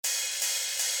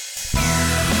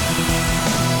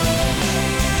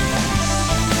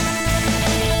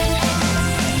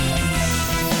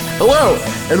Hello,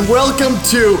 and welcome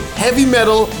to Heavy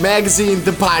Metal Magazine,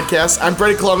 the podcast. I'm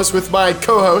Brady Columbus with my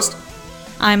co-host.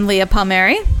 I'm Leah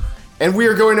Palmieri. And we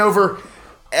are going over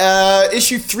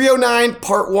issue 309,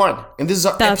 part 1. And this is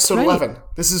our episode 11.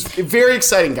 This is very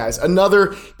exciting, guys.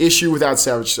 Another issue without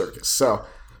Savage Circus. So,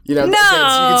 you know, you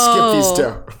can skip these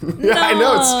two. Yeah, I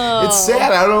know, it's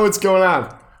sad. I don't know what's going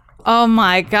on. Oh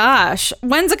my gosh.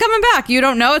 When's it coming back? You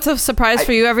don't know? It's a surprise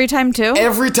for you every time, too?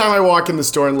 Every time I walk in the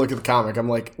store and look at the comic, I'm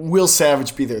like, will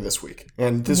Savage be there this week?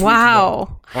 And this week,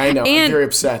 no. I know. I'm very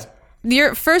upset.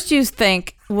 First you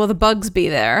think, will the Bugs be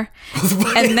there?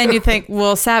 And then you think,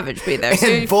 will Savage be there?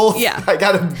 And both, yeah. I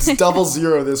got a double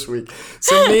zero this week.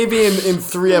 So maybe in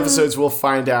 3 episodes we'll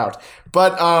find out.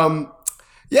 But,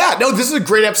 yeah, no, this is a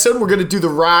great episode. We're going to do The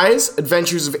Rise,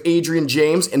 Adventures of Adrian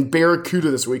James, and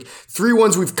Barracuda this week. 3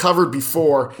 ones we've covered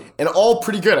before, and all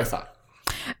pretty good, I thought.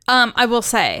 I will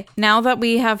say, now that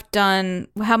we have done,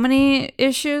 how many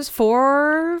issues?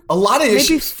 4? A lot of issues.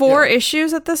 Maybe 4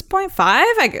 issues at this point? 5?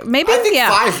 I think 5, maybe.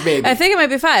 I think it might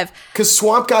be 5. Because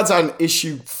Swamp God's on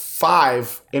issue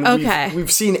 5, and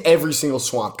we've seen every single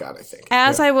Swamp God, I think.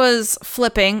 As I was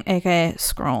flipping, aka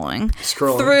scrolling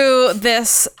through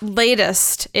this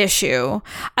latest issue,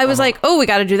 I was like, oh, we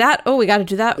got to do that. Oh, we got to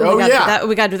do that. Oh, we got to do that.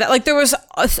 We got to do that. Like, there was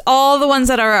all the ones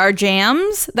that are our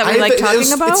jams that we like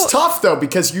talking about. It's tough, though,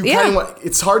 because you kind of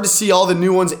it's hard to see all the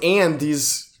new ones and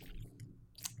these,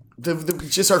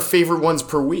 just our favorite ones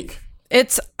per week.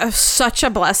 It's such a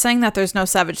blessing that there's no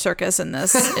Savage Circus in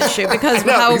this issue, because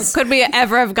how could we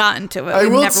ever have gotten to it? I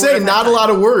will say, not a lot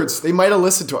of words. They might have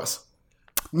listened to us.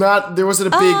 There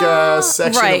wasn't a big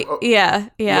section. Right, yeah.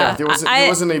 There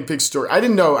wasn't a big story. I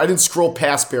didn't know. I didn't scroll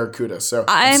past Barracuda, so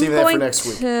I'm saving that for next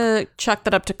week. I'm going to chuck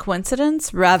that up to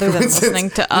coincidence rather than listening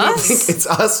to us. You think it's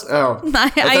us? Oh.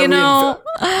 I know.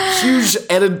 Huge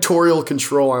editorial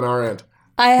control on our end.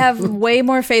 I have way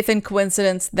more faith in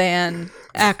coincidence than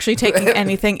actually taking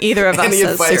anything either of us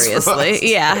says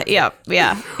seriously. Yeah.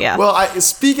 Well,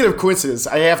 speaking of coincidence,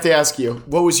 I have to ask you,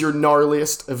 what was your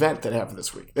gnarliest event that happened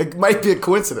this week? It might be a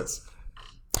coincidence.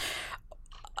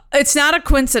 It's not a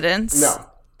coincidence. No.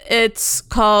 It's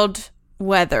called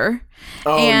weather.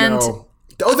 Oh,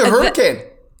 the hurricane.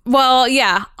 Well,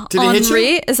 yeah. Did it hit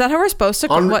you? Is that how we're supposed to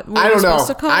call it? I don't know.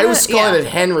 I was calling it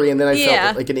Henry, and then I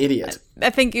felt like an idiot. I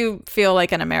think you feel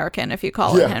like an American if you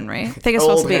call it Henry. I think it's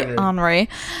supposed to be Henry.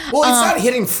 Well, it's not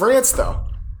hitting France, though.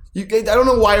 I don't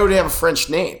know why it would have a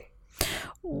French name.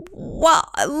 Well,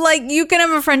 like, you can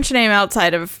have a French name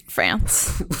outside of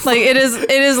France. Like, it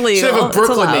is legal. Should have a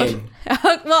Brooklyn name.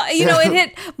 Well, it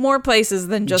hit more places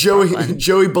than just Brooklyn.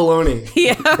 Joey Baloney.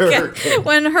 Yeah, okay.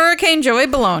 When Hurricane Joey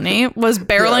Baloney was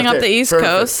barreling up the East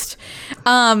Coast,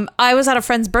 I was at a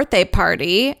friend's birthday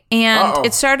party, and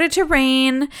it started to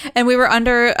rain, and we were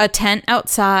under a tent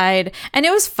outside, and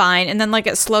it was fine. And then, like,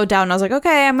 it slowed down. I was like,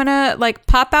 okay, I'm gonna, like,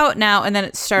 pop out now. And then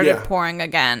it started pouring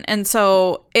again. And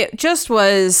so it just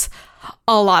was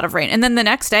a lot of rain. And then the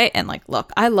next day, and, like,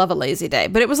 look, I love a lazy day,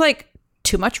 but it was like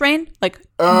too much rain, like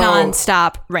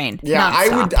nonstop rain. Yeah,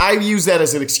 nonstop. I use that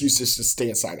as an excuse just to stay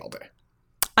inside all day.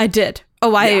 I did.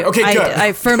 Oh, good.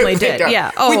 I firmly did.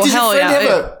 Yeah. Oh, wait, did hell your friend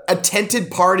have a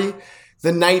tented party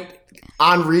the night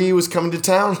Henri was coming to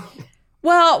town?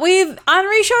 Well,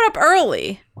 Henri showed up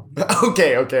early.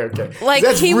 Okay. Like,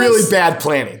 that's really bad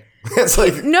planning. That's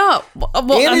like no.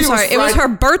 Well, I'm sorry. It was her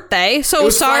birthday, so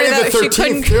sorry that she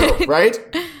couldn't. Too, right?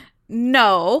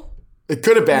 No. It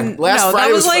could have been.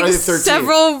 Friday was like Friday the 13th.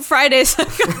 Several Fridays ago.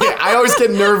 Yeah, I always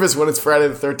get nervous when it's Friday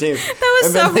the 13th. That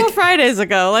was several Fridays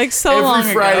ago, like so long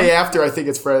ago. Every Friday after, I think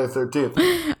it's Friday the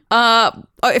 13th.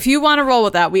 If you want to roll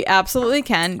with that, we absolutely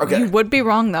can. Okay. You would be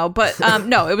wrong, though. But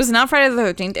no, it was not Friday the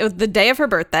 13th. It was the day of her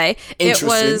birthday. It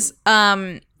was...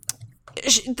 Henri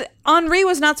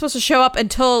was not supposed to show up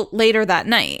until later that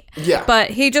night. Yeah.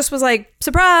 But he just was like,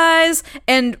 surprise!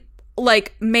 And...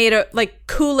 like made a like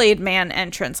Kool-Aid Man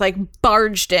entrance, like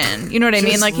barged in. You know what I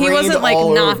mean? Like he wasn't like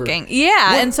knocking. Over.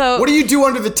 Yeah, and so what do you do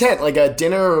under the tent? Like a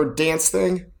dinner or dance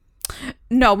thing?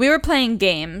 No, we were playing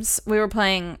games. We were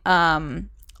playing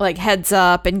like Heads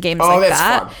Up and games like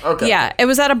that. Oh, that's fun. Okay. Yeah, it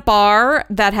was at a bar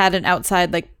that had an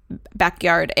outside like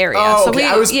backyard area. Oh, okay.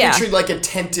 I was picturing like a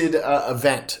tented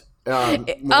event.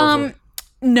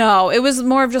 No, it was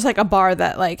more of just like a bar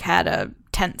that like had a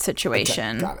tent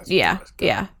situation. Got it.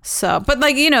 Yeah. So, but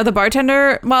like, the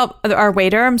bartender, our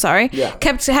waiter, I'm sorry,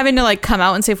 kept having to like come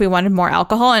out and see if we wanted more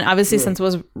alcohol. And obviously since it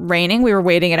was raining, we were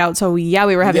waiting it out. So we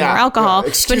were having more alcohol,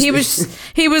 but he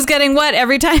was getting wet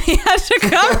every time he had to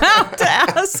come out to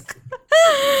ask.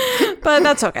 But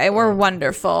that's okay. We're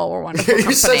wonderful. We're wonderful company.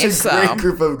 You're such a great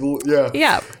group of,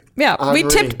 Yeah. We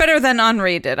tipped better than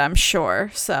Henri did, I'm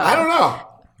sure. So I don't know.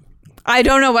 I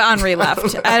don't know what Henri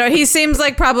left. He seems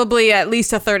like probably at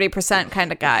least a 30%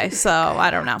 kind of guy. So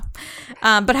I don't know.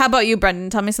 But how about you, Brendan?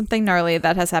 Tell me something gnarly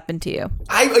that has happened to you.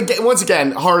 Once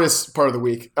again, hardest part of the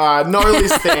week.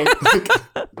 Gnarliest thing.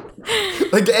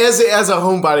 like as a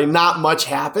homebody, not much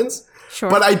happens. Sure.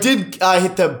 But I did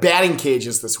hit the batting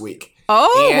cages this week.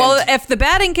 Oh, well, if the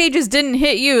batting cages didn't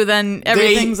hit you, then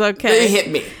everything's okay. They hit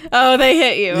me. Oh, they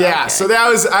hit you. Yeah, okay. So that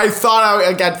was, I thought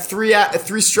I got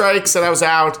three strikes and I was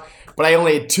out, but I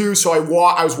only had 2, so I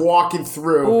was walking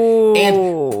through.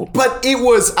 Ooh. But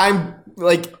I'm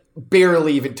like,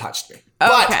 barely even touched me.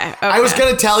 But okay. I was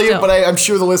going to tell you, but I'm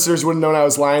sure the listeners wouldn't know I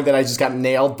was lying, that I just got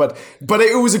nailed. But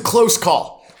it was a close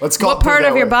call. Let's call it. What part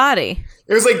of your body?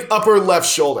 It was like upper left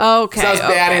shoulder. Okay. So I was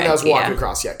batting and I was walking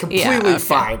across. Yeah, completely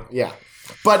fine. Yeah.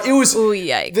 But it was the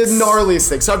gnarliest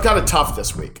thing. So I've got it tough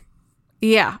this week.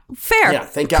 Yeah. Fair. Yeah,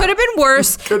 thank God. Could have been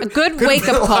worse. A good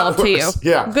wake-up call to you.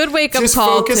 Yeah. Good wake-up call. Just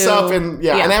focus up and,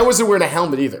 and I wasn't wearing a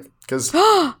helmet either because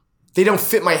they don't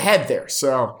fit my head there,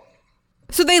 so...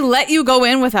 So they let you go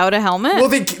in without a helmet? Well,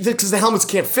 because the helmets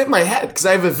can't fit my head because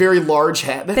I have a very large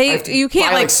head. You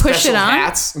can't like push it on?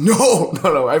 Hats. No.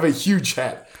 I have a huge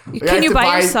head. Can you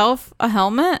buy yourself a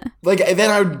helmet? Like, then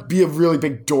I would be a really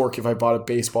big dork if I bought a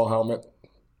baseball helmet.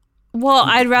 Well,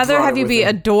 I'd rather have you be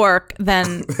a dork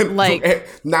than like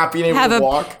not being able to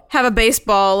walk. Have a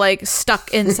baseball like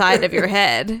stuck inside of your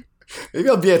head. Maybe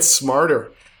I'll be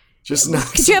smarter. Just not.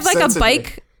 Could you have like a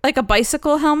bike? Like a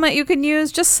bicycle helmet you can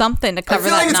use? Just something to cover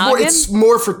that noggin? It's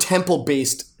more for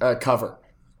temple-based cover.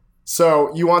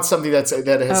 So you want something that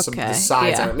has some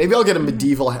sides on it. Maybe I'll get a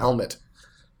medieval helmet.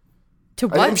 To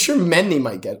what? I'm sure Mendy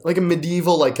might get like a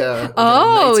medieval, like a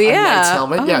knight's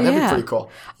helmet. Yeah, that'd be pretty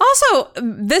cool. Also,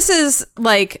 this is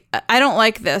like, I don't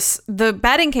like this. The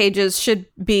batting cages should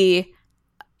be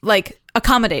like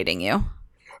accommodating you.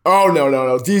 Oh,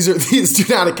 no. These do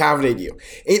not accommodate you.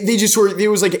 It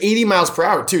was like 80 miles per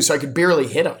hour too, so I could barely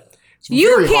hit them.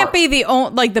 You can't be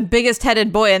the biggest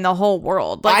headed boy in the whole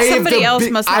world. Like somebody else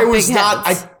must have big heads.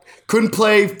 I couldn't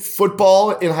play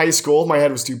football in high school. My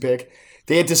head was too big.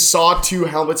 They had to saw 2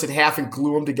 helmets in half and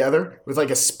glue them together with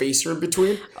like a spacer in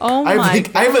between. Oh my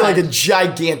God. I have like a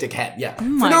gigantic head. Yeah. For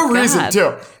no reason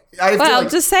too.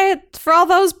 Just say it for all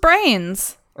those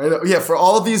brains. I know. Yeah, for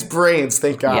all of these brains,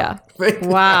 thank God. Yeah.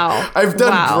 Wow. I've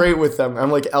done great with them.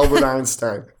 I'm like Albert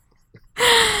Einstein.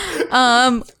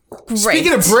 Great.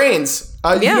 Speaking of brains,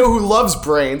 you know who loves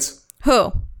brains?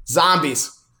 Who?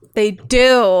 Zombies. They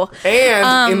do.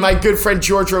 And in my good friend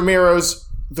George Romero's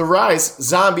The Rise,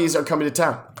 zombies are coming to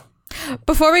town.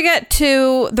 Before we get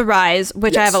to The Rise,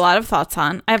 which I have a lot of thoughts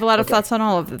on, I have a lot of thoughts on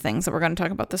all of the things that we're going to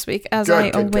talk about this week, as I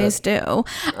always do.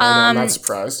 I'm not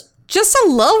surprised. Just a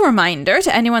little reminder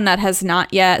to anyone that has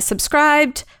not yet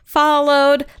subscribed,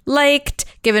 followed, liked,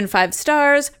 given 5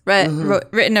 stars,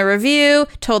 written a review,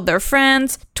 told their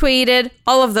friends, tweeted,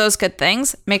 all of those good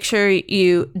things. Make sure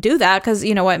you do that because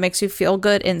you know what? It makes you feel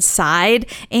good inside.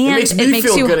 And it makes me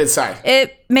feel good inside.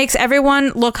 It makes everyone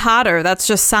look hotter. That's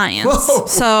just science. Whoa.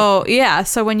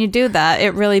 So when you do that,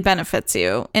 it really benefits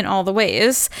you in all the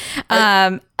ways.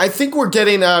 I think we're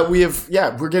getting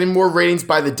we're getting more ratings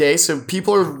by the day. So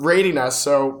people are rating us.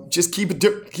 So just keep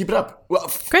it up.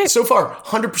 Well, great. So far,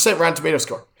 100% Rotten Tomato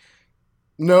score.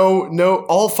 No,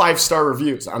 all 5-star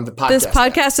reviews on the podcast. This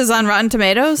podcast is on Rotten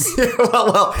Tomatoes?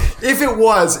 well, if it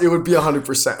was, it would be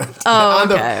 100%. Oh, on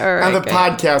the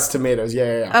podcast tomatoes.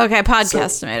 Yeah. Okay,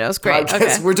 podcast tomatoes. Great.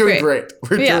 Okay, we're doing great.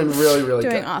 We're doing really, really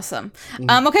good. Doing awesome.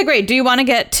 Okay, great. Do you want to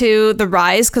get to The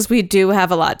Rise? Because we do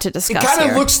have a lot to discuss. It kind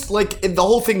of looks like, the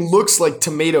whole thing looks like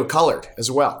tomato colored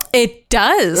as well. It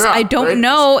does. Yeah, I don't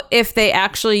know if they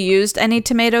actually used any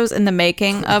tomatoes in the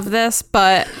making of this,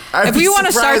 but if you want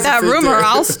to start that rumor,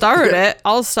 I'll start it.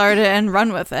 I'll start it and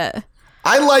run with it.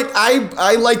 I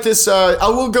like this. I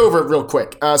will go over it real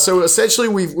quick. So essentially,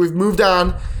 we've moved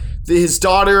on. His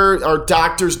daughter, our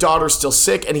doctor's daughter, is still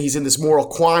sick, and he's in this moral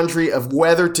quandary of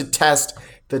whether to test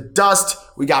the dust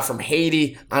we got from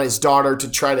Haiti on his daughter to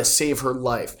try to save her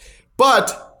life.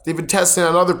 But they've been testing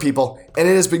on other people, and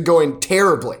it has been going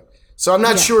terribly. So I'm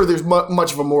not sure there's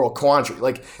much of a moral quandary.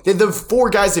 Like the 4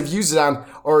 guys they've used it on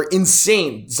are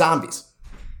insane zombies.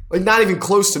 Like, not even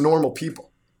close to normal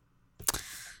people.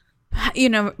 You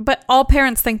know, but all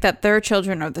parents think that their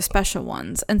children are the special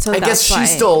ones. And so I guess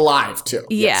she's still alive, too.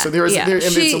 Yeah. So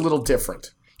it's a little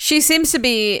different. She seems to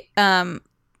be not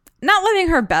living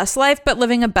her best life, but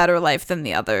living a better life than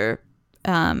the other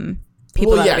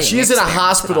people. Well, yeah, she is in a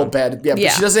hospital bed. Yeah,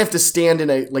 but she doesn't have to stand in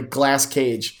a glass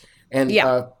cage and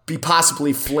be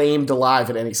possibly flamed alive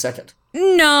at any second.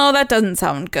 No, that doesn't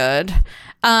sound good.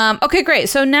 Okay, great.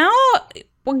 So now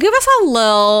Well, give us a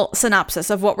little synopsis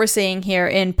of what we're seeing here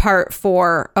in part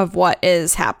 4 of what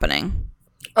is happening.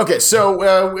 Okay,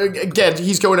 so again,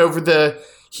 he's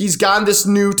gotten this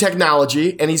new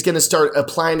technology and he's going to start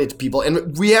applying it to people.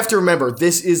 And we have to remember,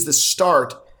 this is the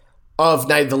start of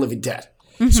Night of the Living Dead.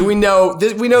 Mm-hmm. So we know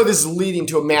this is leading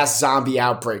to a mass zombie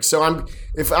outbreak. So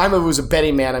if I was a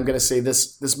betting man, I'm going to say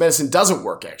this medicine doesn't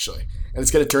work actually, and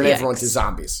it's going to turn everyone into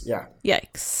zombies. Yeah.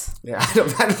 Yikes. Yeah.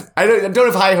 I don't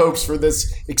have high hopes for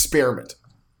this experiment.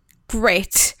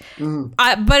 Great. But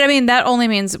I mean, that only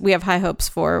means we have high hopes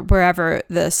for wherever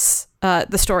this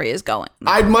the story is going.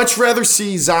 I'd much rather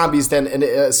see zombies than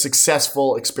a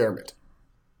successful experiment.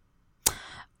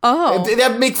 Oh,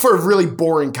 that'd make for a really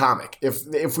boring comic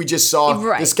if we just saw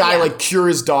this guy like cure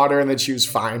his daughter and then she was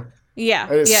fine. Yeah,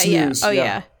 snooze. Oh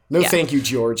yeah. No, thank you,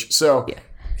 George. So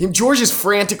George is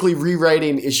frantically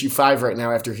rewriting issue 5 right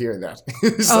now after hearing that.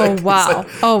 Wow.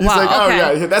 Oh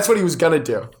yeah, that's what he was gonna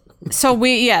do. So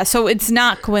it's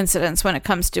not coincidence when it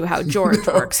comes to how George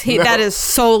works. That is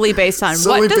solely based on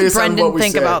what does Brendan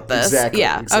think about this. Exactly.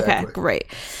 Okay, great.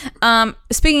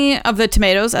 Speaking of the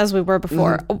tomatoes, as we were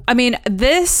before, I mean,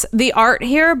 the art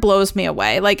here blows me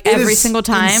away. Like every single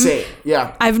time. Insane.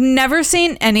 Yeah. I've never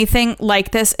seen anything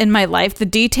like this in my life. The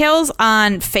details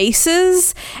on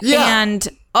faces and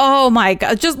oh my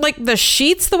God, just like the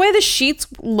sheets, the way the sheets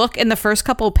look in the first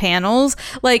couple panels,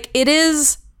 like it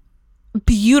is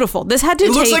beautiful. This had to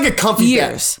take looks like a comfy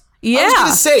years. Bed. Yeah. I was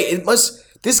gonna say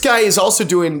this guy is also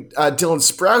doing Dylan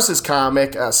Sprouse's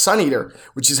comic Sun Eater,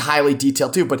 which is highly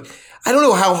detailed too. But I don't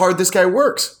know how hard this guy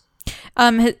works.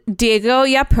 Diego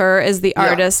Yapur is the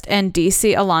artist, and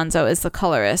DC Alonso is the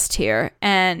colorist here.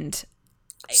 And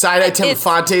Side-Eye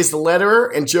Temperfonte is the letterer,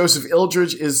 and Joseph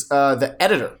Ildridge is the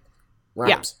editor.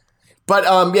 Rhymes. Yeah.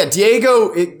 But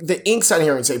Diego, the ink's on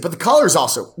here insane, but the colors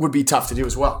also would be tough to do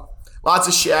as well. Lots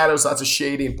of shadows, lots of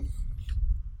shading.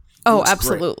 Oh,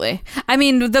 absolutely. Great. I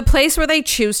mean, the place where they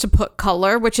choose to put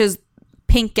color, which is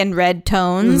pink and red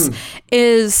tones,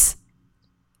 is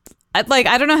like,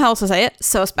 I don't know how else to say it,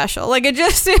 so special. Like, it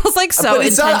just feels like so but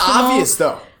it's intentional. Not obvious,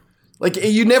 though. Like,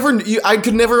 I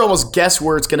could never almost guess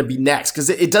where it's going to be next, because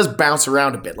it does bounce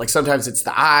around a bit. Like, sometimes it's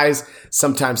the eyes,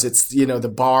 sometimes it's, the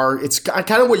bar. It's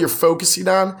kind of what you're focusing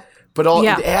on. But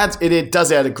it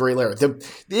does add a great layer. It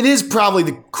is probably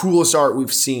the coolest art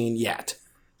we've seen yet.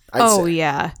 I'd say.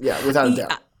 Yeah. Yeah, without a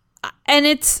doubt. And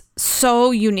it's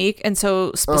so unique and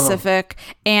so specific.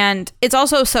 And it's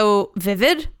also so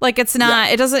vivid. Like it's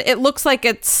not, it looks like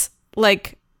it's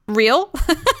like real.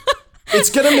 It's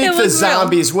going to make the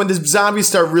zombies, when the zombies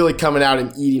start really coming out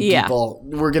and eating people,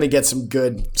 we're going to get some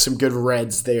good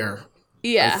reds there.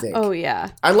 Yeah. I think. Oh, yeah.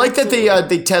 I like that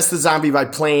they test the zombie by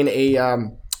playing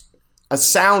a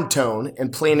sound tone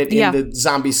and playing it in the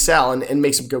zombie cell and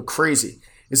makes them go crazy.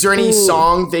 Is there any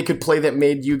song they could play that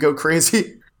made you go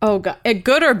crazy? Oh God,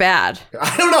 good or bad?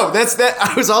 I don't know.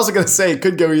 I was also going to say it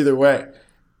could go either way.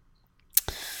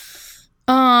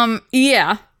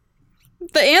 Yeah.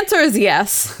 The answer is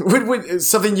yes.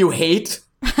 Something you hate?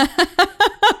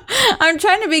 I'm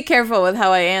trying to be careful with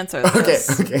how I answer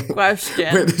this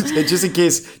question. Just in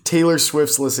case Taylor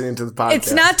Swift's listening to the podcast.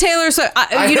 It's not Taylor Swift.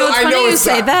 It's funny you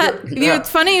say that. It's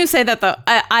funny you say that, though.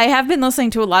 I have been listening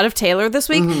to a lot of Taylor this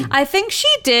week. I think she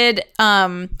did,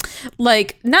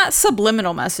 like, not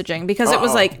subliminal messaging, because it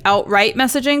was, like, outright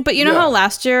messaging. But you know how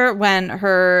last year when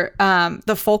her,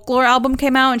 the Folklore album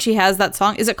came out and she has that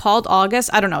song, is it called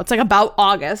August? I don't know. It's, like, about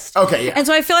August. Okay, yeah. And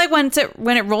so I feel like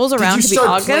when it rolls around to be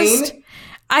August... Playing?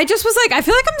 I just was like, I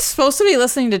feel like I'm supposed to be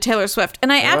listening to Taylor Swift.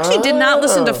 And I actually did not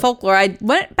listen to Folklore. I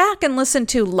went back and listened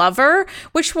to Lover,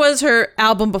 which was her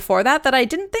album before that I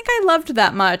didn't think I loved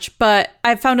that much. But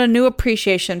I found a new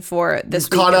appreciation for this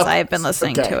week as I have been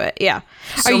listening to it. Yeah.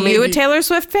 So are you a Taylor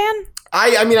Swift fan?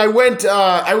 I mean, I went,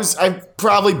 I'm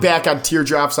probably back on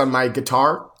Teardrops on my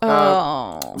guitar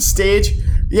stage.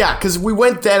 Yeah, because we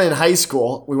went then in high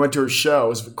school. We went to her show. It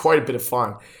was quite a bit of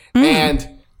fun.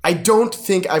 And I don't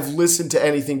think I've listened to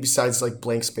anything besides like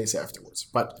Blank Space afterwards.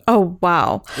 But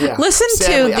wow. Yeah.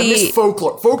 Sadly, I miss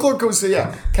Folklore. Folklore goes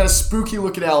to kind of spooky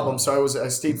looking album, so I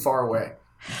stayed far away.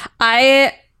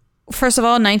 First of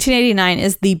all, 1989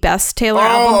 is the best Taylor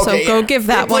album, so go give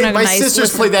that one a nice listen. My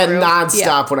sisters played that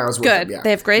nonstop when I was with them. Good. They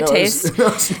have great taste.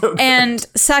 And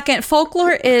second,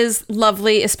 Folklore is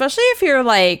lovely, especially if you're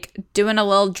like doing a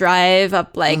little drive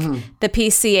up like the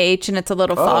PCH and it's a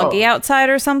little foggy outside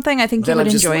or something. I think you would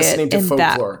enjoy it in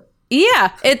that.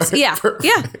 Yeah, it's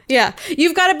yeah.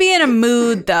 You've got to be in a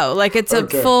mood though. Like it's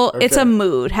it's a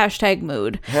mood. #mood. Big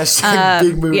mood.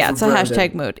 Yeah, it's a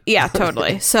Brendan. #mood. Yeah,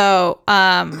 totally. So,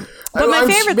 but my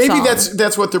favorite maybe song.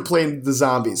 that's what they're playing. The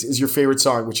Zombies is your favorite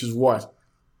song, which is what?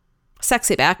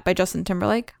 Sexy Back by Justin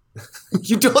Timberlake.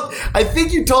 I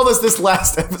think you told us this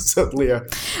last episode, Leah.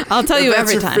 I'll tell you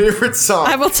every time. That's your favorite song.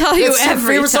 I will tell you every time. Your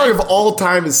favorite song of all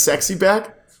time is Sexy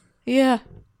Back? Yeah.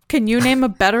 Can you name a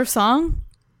better song?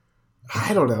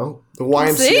 I don't know. The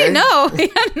YMCA? See? No.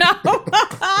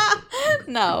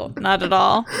 No, not at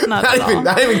all.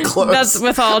 Not even close. That's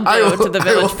with all due to the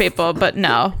Village People, but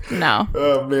no.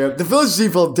 Oh, man. The Village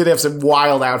People did have some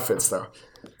wild outfits, though.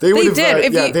 They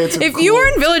did. If you were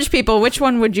in Village People, which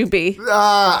one would you be?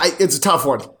 It's a tough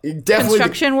one. Definitely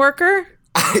construction worker?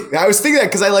 I was thinking that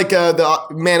because I like the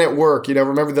Men at Work.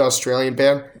 Remember the Australian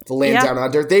band, the Land Down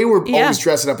Under? They were always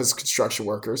dressing up as construction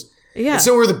workers. Yeah. And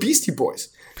so were the Beastie Boys.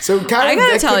 So kind of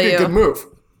that could be a good move.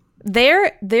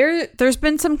 There's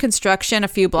been some construction a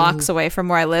few blocks away from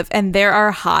where I live, and there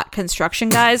are hot construction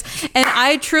guys. And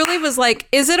I truly was like,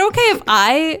 is it okay if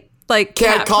I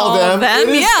can't call them? I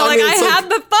had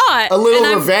the thought. A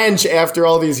little revenge after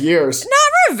all these years.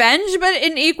 Not revenge, but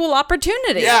an equal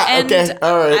opportunity. Yeah, and okay,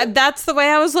 all right. That's the way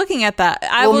I was looking at that.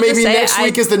 Maybe next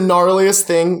week is the gnarliest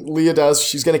thing Leah does.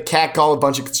 She's going to catcall a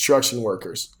bunch of construction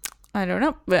workers. I don't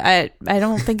know, but I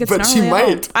don't think it's but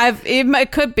gnarly. But she might.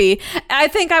 It could be. I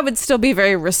think I would still be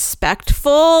very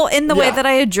respectful in the way that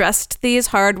I addressed these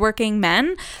hardworking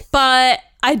men, but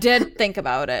I did think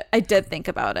about it.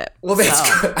 Well,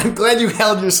 that's good. I'm glad you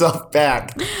held yourself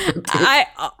back.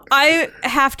 I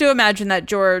have to imagine that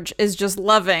George is just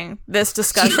loving this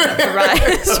discussion of the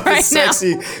rise right now.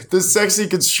 The sexy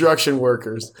construction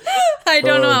workers. I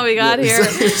don't know how we got here.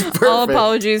 All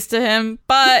apologies to him,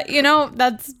 but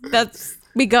that's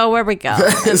we go where we go.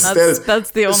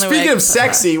 That's the only way. Speaking of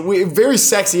sexy, very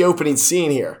sexy opening scene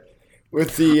here.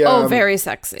 With the very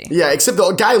sexy. Yeah, except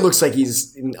the guy looks like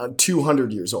he's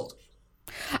 200 years old.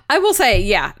 I will say,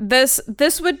 this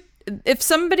would, if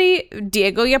somebody,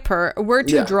 Diego Yapur, were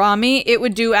to draw me, it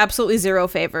would do absolutely zero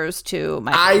favors to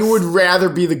my face. I would rather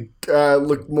be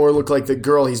look like the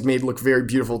girl he's made look very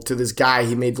beautiful to this guy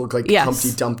he made look like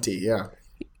Humpty Dumpty. Yeah.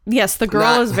 Yes, the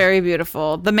girl is very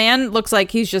beautiful. The man looks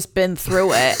like he's just been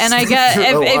through it. And I get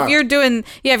if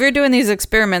you're doing these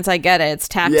experiments, I get it. It's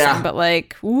taxing, but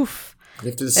oof. You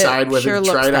have to decide whether to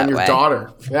try it on your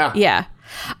daughter. Yeah. Yeah.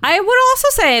 I would also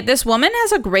say this woman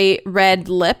has a great red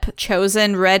lip.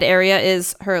 Chosen red area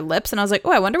is her lips. And I was like,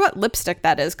 I wonder what lipstick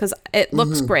that is because it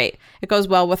looks great. It goes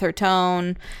well with her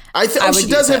tone. She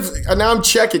does have, now I'm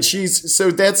checking.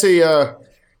 That's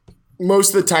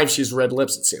most of the time she has red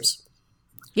lips, it seems.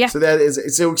 Yeah.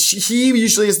 So he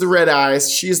usually has the red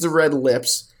eyes. She has the red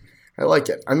lips. I like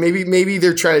it. Maybe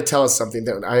they're trying to tell us something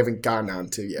that I haven't gotten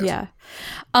onto yet. Yeah.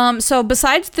 So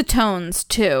besides the tones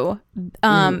too,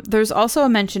 there's also a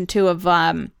mention too of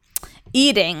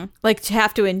eating, to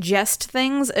have to ingest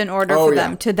things in order for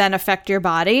them to then affect your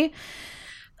body.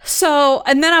 So,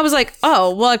 and then I was like,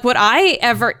 would I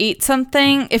ever eat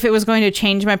something if it was going to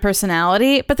change my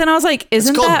personality? But then I was like,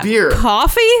 isn't that beer?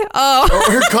 Coffee? Oh.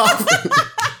 Or coffee.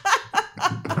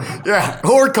 Yeah,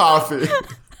 or coffee.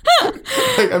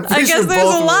 I guess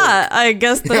there's a lot. I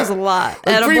guess there's a lot.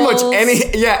 Pretty much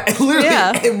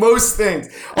literally most things.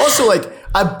 Also,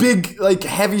 a big,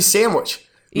 heavy sandwich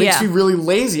makes me really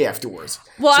lazy afterwards.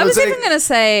 Well, I was even going to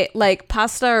say,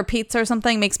 pasta or pizza or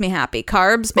something makes me happy.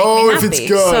 Carbs make me happy. If it's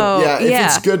good. If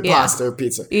it's good pasta or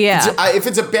pizza. Yeah. If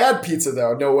it's a bad pizza,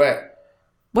 though, no way.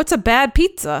 What's a bad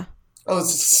pizza? Oh,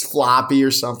 it's sloppy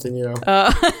or something,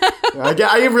 I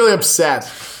get really upset.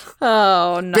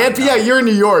 Oh, no. Bad pizza. Yeah, you're in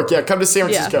New York. Yeah, come to San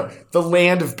Francisco. Yeah. The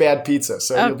land of bad pizza.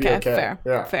 So you'll be okay.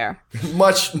 Fair.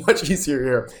 Much easier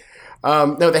here.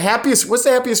 No, what's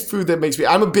the happiest food that makes me?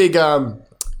 I'm a big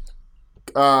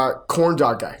corn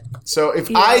dog guy. So if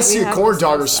I see a corn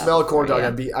dog or smell a corn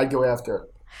dog, I'd go after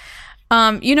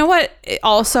it. You know what?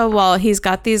 Also, while he's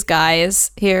got these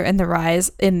guys here in the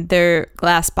Rise in their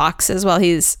glass boxes while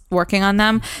he's working on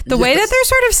them, the way that they're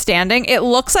sort of standing, it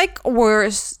looks like we're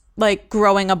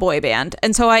growing a boy band,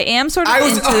 and so I am sort of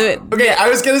into it. Okay, I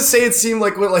was gonna say it seemed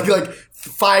like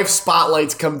 5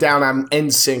 spotlights come down on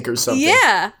NSYNC or something.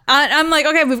 Yeah, I'm like,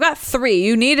 okay, we've got 3.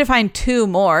 You need to find 2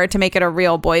 more to make it a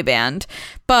real boy band.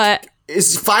 But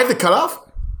is 5 the cutoff?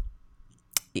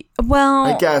 Well,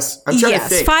 I guess I'm trying to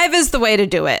think. 5 is the way to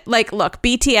do it. Look,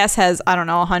 BTS has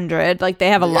 100. They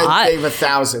have a lot. They have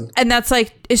 1,000, and that's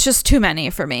it's just too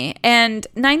many for me. And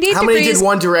 98 How Degrees. Many did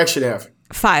One Direction have?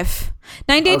 5.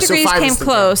 98 Degrees came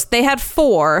close. They had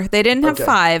 4. They didn't have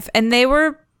 5, and they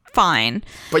were fine.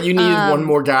 But you needed one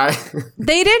more guy.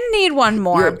 They didn't need one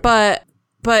more, but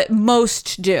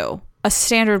most do. A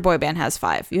standard boy band has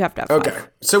 5. You have to have 5. Okay,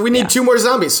 so we need 2 more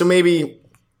zombies. So maybe.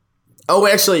 Oh,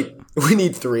 actually, We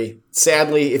need 3.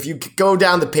 Sadly, if you go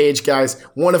down the page, guys,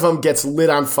 one of them gets lit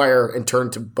on fire and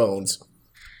turned to bones.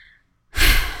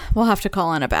 We'll have to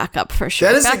call in a backup for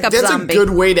sure. That's a good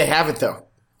way to have it, though.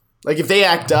 Like, if they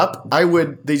act up,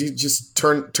 they just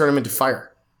turn them into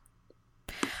fire.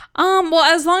 Well,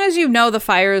 as long as you know the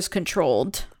fire is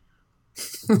controlled.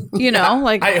 You know,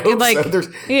 like I hope like so.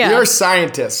 They're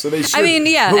scientists, so they should. I mean,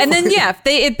 yeah, and then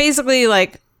it basically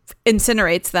like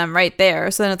incinerates them right there.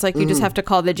 So then it's like you just have to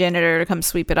call the janitor to come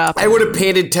sweep it up. I would have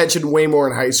paid attention way more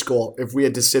in high school if we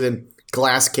had to sit in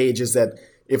glass cages that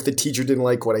if the teacher didn't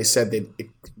like what I said, they'd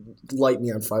light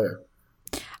me on fire.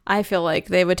 I feel like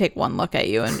they would take one look at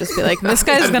you and just be like, "This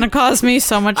guy's going to cause me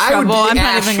so much trouble. I'm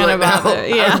not even going to bother."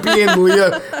 Yeah, I'd be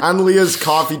on Leah's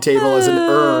coffee table as an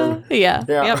urn. Yeah.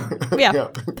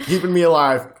 Yep. Keeping me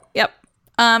alive. Yep.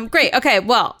 Great. Okay.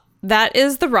 Well, that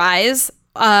is The Rise.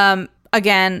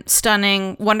 Again,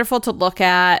 stunning, wonderful to look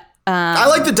at. I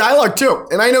like the dialogue too,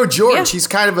 and I know George. He's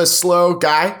kind of a slow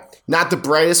guy, not the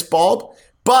brightest bulb,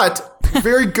 but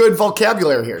very good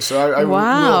vocabulary here. So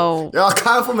I'll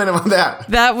compliment him on that.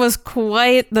 That was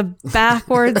quite the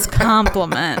backwards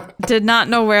compliment. Did not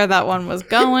know where that one was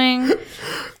going.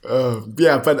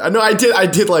 But no, I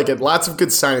did like it. Lots of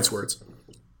good science words.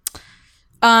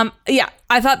 Yeah,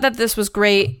 I thought that this was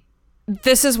great.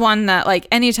 This is one that, like,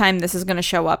 anytime this is going to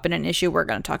show up in an issue, we're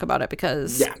going to talk about it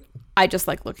because I just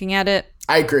like looking at it.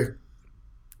 I agree.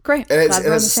 Great. And glad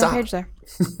we're on the same page there.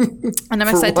 And I'm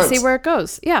excited to see where it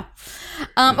goes. Yeah.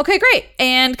 Okay, great.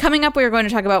 And coming up, we are going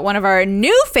to talk about one of our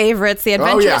new favorites, The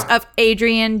Adventures of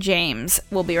Adrian James.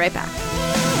 We'll be right back.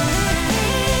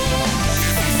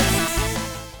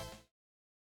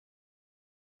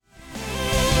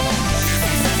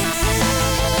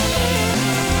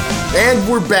 And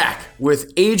we're back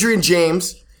with Adrian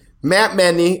James, Matt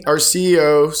Medney, our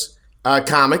CEO's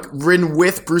comic, written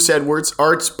with Bruce Edwards,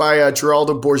 arts by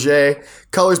Geraldo Borget,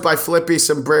 colors by Felipe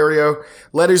Sombrero,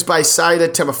 letters by Saida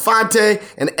Temofonte,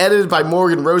 and edited by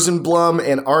Morgan Rosenblum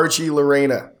and Archie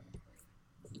Lorena.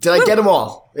 Did I get them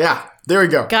all? Yeah, there we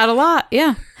go. Got a lot,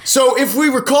 yeah. So if we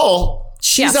recall,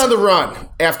 she's on the run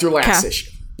after last issue.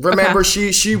 Remember,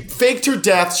 she faked her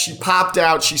death. She popped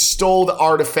out. She stole the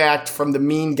artifact from the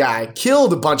mean guy.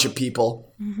 Killed a bunch of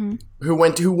people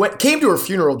who came to her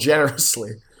funeral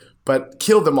generously, but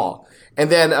killed them all. And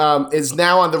then is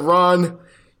now on the run.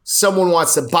 Someone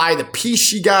wants to buy the piece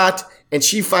she got, and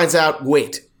she finds out,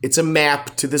 wait, it's a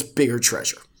map to this bigger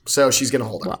treasure. So she's going to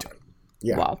hold on to it.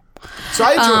 Yeah. Wow. So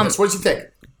I enjoyed this. What did you think?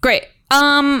 Great.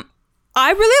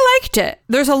 I really liked it.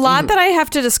 There's a lot that I have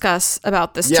to discuss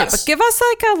about this too, but give us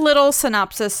like a little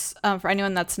synopsis for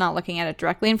anyone that's not looking at it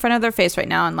directly in front of their face right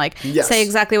now and say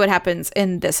exactly what happens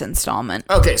in this installment.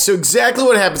 Okay, so exactly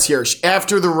what happens here.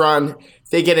 After the run,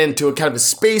 they get into a kind of a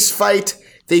space fight.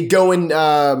 They go and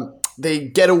they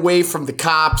get away from the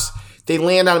cops. They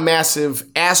land on a massive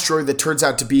asteroid that turns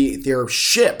out to be their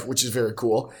ship, which is very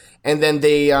cool. And then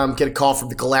they get a call from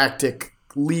the galactic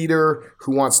leader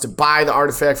who wants to buy the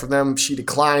artifact from them. She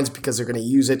declines because they're going to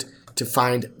use it to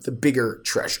find the bigger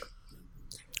treasure.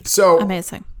 So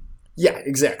amazing. Yeah,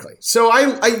 exactly. So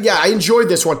I enjoyed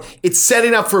this one. It's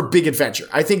setting up for a big adventure.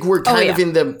 I think we're kind of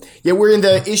in we're in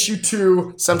the issue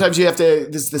 2. Sometimes you have to,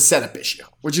 this is the setup issue,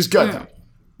 which is good though.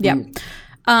 Yeah.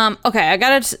 Okay, I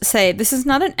gotta say, this is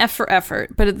not an F for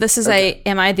effort, but this is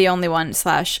am I the only one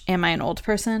 / am I an old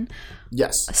person?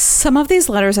 Yes. Some of these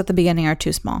letters at the beginning are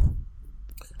too small.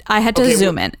 I had to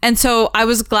zoom in. And so I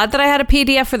was glad that I had a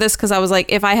PDF for this because I was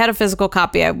like, if I had a physical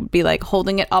copy, I would be like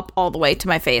holding it up all the way to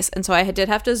my face. And so I did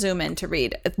have to zoom in to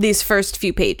read these first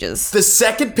few pages. The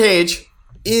second page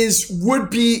would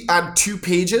be on 2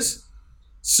 pages.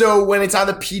 So when it's on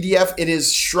the PDF, it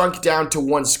is shrunk down to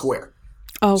 1 square.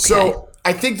 Okay. So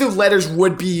I think the letters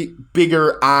would be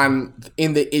bigger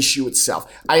in the issue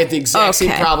itself. I had the exact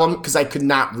same problem because I could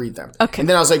not read them. Okay. And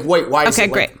then I was like, wait, why is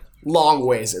it like long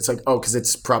ways? It's like, because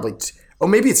it's probably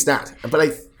maybe it's not,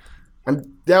 but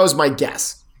that was my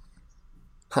guess.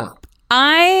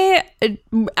 I'm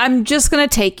just gonna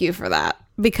take you for that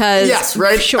because yes,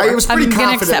 right. Sure, I was pretty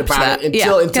confident about it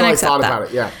until I thought about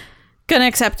it. Yeah, gonna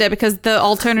accept it because the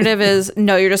alternative is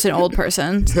no, you're just an old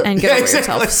person and get over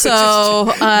yourself.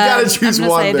 So you gotta choose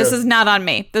one. This is not on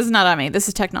me. This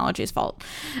is technology's fault.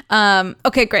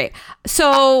 Okay, great.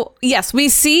 So yes, we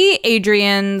see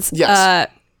Adrian's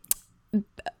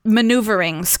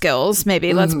maneuvering skills,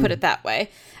 maybe let's put it that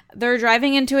way. They're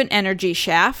driving into an energy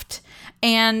shaft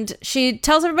and she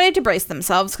tells everybody to brace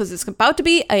themselves because it's about to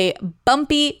be a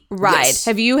bumpy ride. Yes.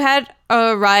 Have you had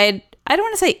a ride, I don't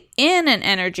want to say in an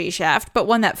energy shaft, but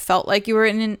one that felt like you were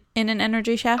in an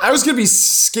energy shaft? I was going to be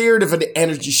scared of an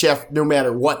energy shaft no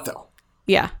matter what though.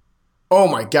 Yeah. Oh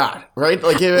my God! Right?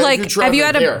 Like, if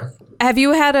you're have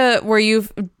you had where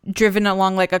you've driven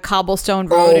along like a cobblestone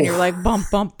road and you're like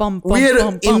bump, bump, bump,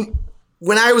 bump, bump.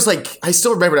 When I was like, I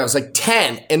still remember I was like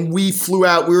 10 and we flew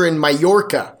out, we were in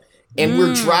Mallorca and we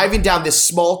were driving down this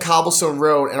small cobblestone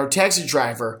road and our taxi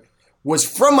driver was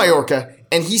from Mallorca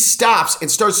and he stops and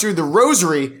starts doing the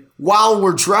rosary while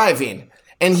we're driving.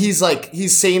 And he's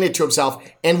saying it to himself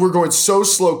and we're going so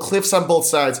slow, cliffs on both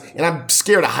sides, and I'm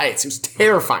scared of heights. It was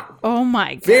terrifying. Oh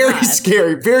my God.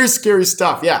 Very scary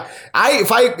stuff. Yeah.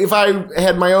 If I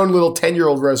had my own little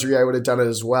 10-year-old rosary, I would have done it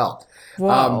as well.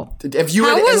 Wow.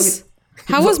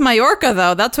 How was Mallorca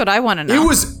though? That's what I want to know. It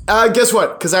was, guess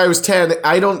what? Because I was 10,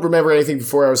 I don't remember anything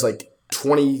before I was like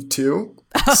 22.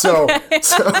 So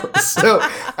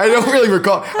I don't really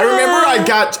recall. I remember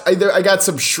I got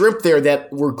some shrimp there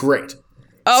that were great.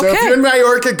 Okay. So if you're in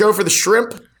Mallorca, go for the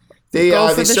shrimp. They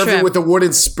serve it with a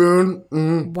wooden spoon.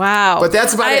 Mm. Wow. But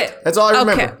that's about it. That's all I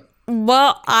remember. Okay.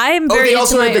 Well, I'm very they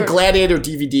also had the Gladiator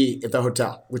DVD at the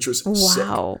hotel, which was sick.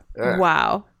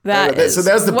 Wow. That is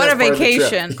the what a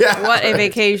vacation. Yeah. What a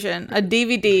vacation. A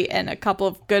DVD and a couple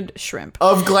of good shrimp.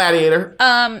 Of Gladiator.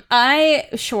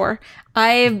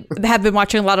 I have been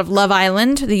watching a lot of Love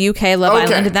Island, the UK Love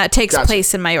Island, and that takes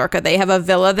place in Mallorca. They have a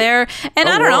villa there. And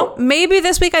I don't know, maybe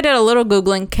this week I did a little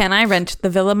Googling, can I rent the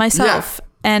villa myself? Yeah.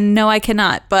 And no, I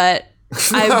cannot, but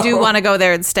I do want to go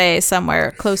there and stay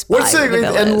somewhere close by.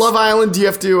 And Love Island, do you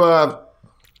have to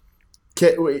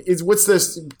what's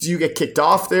this? Do you get kicked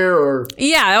off there or?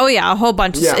 Yeah. Oh yeah. A whole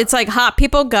bunch. Yeah. It's like hot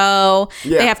people go.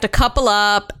 Yeah. They have to couple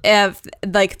up. If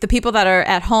like the people that are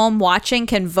at home watching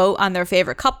can vote on their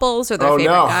favorite couples or their favorite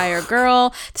guy or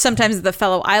girl. Sometimes the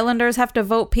fellow islanders have to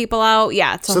vote people out.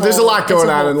 Yeah. There's a lot going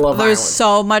on in Love Island. There's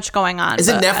so much going on. Is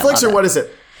it Netflix or what is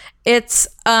it? It's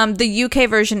the UK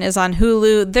version is on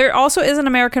Hulu. There also is an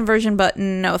American version, but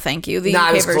no, thank you. The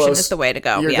UK version is the way to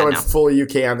go. You're going full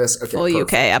UK on this. Okay, full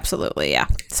UK, absolutely, yeah.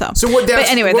 So what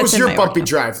was your bumpy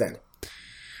drive then?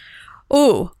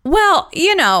 Ooh, well,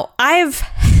 I've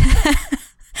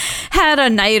had a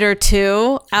night or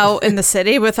two out in the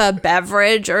city with a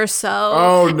beverage or so.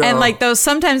 Oh no! And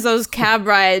sometimes those cab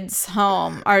rides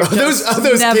home are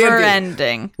just never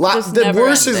ending. The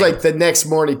worst is like the next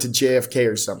morning to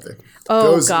JFK or something.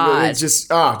 Oh God!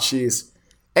 Jeez.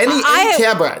 Any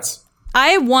cab rides?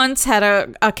 I once had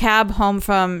a cab home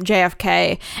from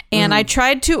JFK, and I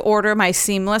tried to order my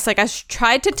Seamless. Like, I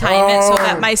tried to time it so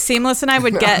that my Seamless and I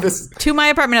would get to my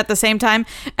apartment at the same time.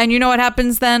 And you know what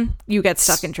happens then? You get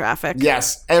stuck in traffic.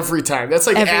 Yes, every time. That's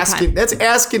like asking. That's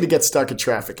asking to get stuck in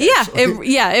traffic. Actually.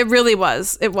 Yeah, it really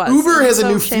was. It was. Uber has a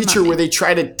new feature where they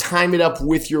try to time it up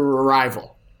with your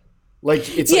arrival.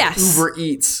 Like, it's like Uber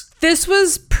Eats. This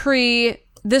was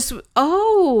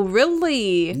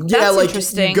really? That's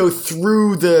interesting. You go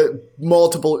through the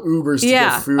multiple Ubers to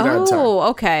get food on time. Oh,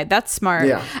 okay. That's smart.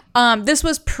 Yeah. This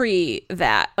was pre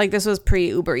that. Like, this was pre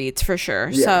Uber Eats for sure.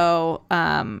 Yeah. So,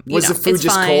 was the food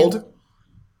just cold?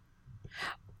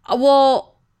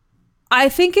 Well, I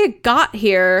think it got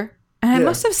here. And I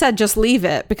must have said just leave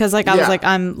it because I was like,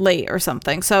 I'm late or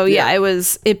something. So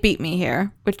it beat me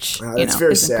here, which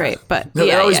isn't sad. Great. But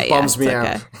that always bums me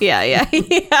out. Yeah.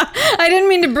 I didn't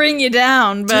mean to bring you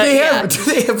down, but do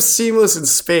they have Seamless in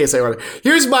space? I wonder.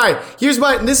 Here's my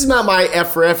this is not my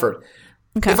F for effort.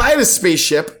 Okay. If I had a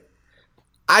spaceship,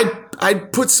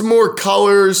 I'd put some more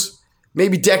colors,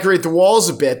 maybe decorate the walls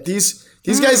a bit. These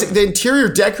guys, the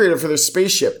interior decorator for their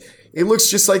spaceship, it looks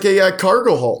just like a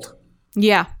cargo hold.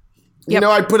 Yeah. Yep.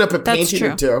 I'd put up a painting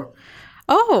or two.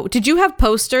 Oh, did you have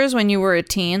posters when you were a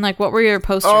teen? Like, what were your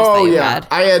posters that you had?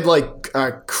 I had like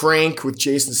Crank with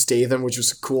Jason Statham, which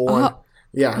was a cool one.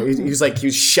 Yeah, he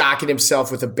was shocking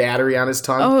himself with a battery on his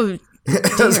tongue. Oh,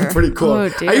 that was pretty cool.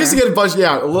 Oh, I used to get a bunch.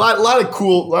 Yeah, a lot of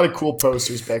cool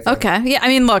posters back then. Okay, yeah. I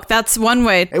mean, look, that's one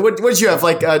way. And what did you have?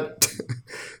 Like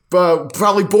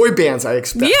probably boy bands, I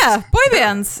expect. Yeah, boy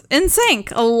bands.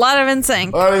 NSYNC. A lot of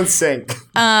NSYNC.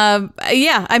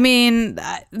 Yeah, I mean,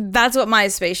 that's what my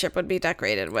spaceship would be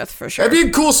decorated with for sure. That'd be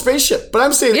a cool spaceship. But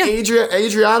I'm saying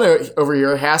Adriana over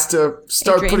here has to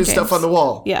start putting stuff on the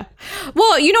wall. Yeah.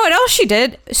 Well, you know what else she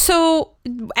did? So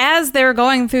as they're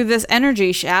going through this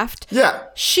energy shaft,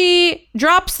 she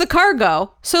drops the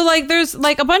cargo. So like there's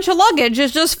like a bunch of luggage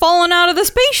is just falling out of the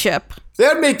spaceship.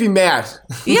 That'd make me mad.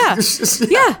 Yeah.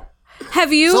 Yeah.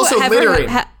 Have you it's also littering.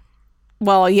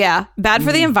 well, yeah, bad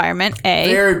for the environment,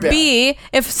 A. Very bad. B,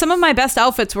 if some of my best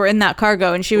outfits were in that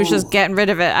cargo and she was just getting rid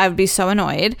of it, I would be so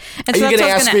annoyed. And Are so you going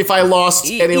to ask me if I lost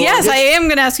any luggage? Yes, I am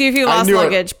going to ask you if you lost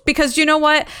luggage. It. Because you know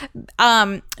what?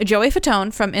 Joey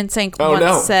Fatone from NSYNC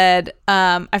once said,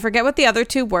 I forget what the other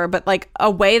two were, but like a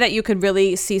way that you could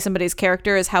really see somebody's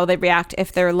character is how they react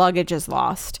if their luggage is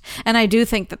lost. And I do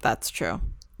think that that's true.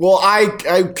 Well, I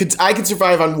could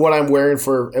survive on what I'm wearing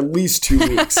for at least 2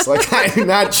 weeks. Like, I do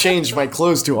not change my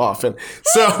clothes too often.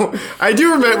 So I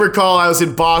do recall I was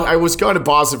in Boston. I was going to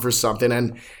Boston for something,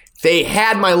 and they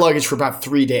had my luggage for about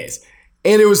 3 days.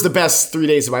 And it was the best 3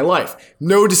 days of my life.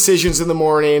 No decisions in the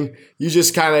morning. You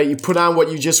just you put on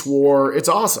what you just wore. It's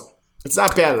awesome. It's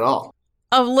not bad at all.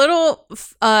 A little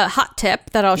hot tip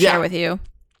that I'll share with you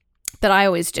that I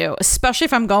always do, especially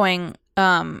if I'm going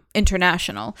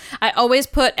international. I always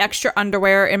put extra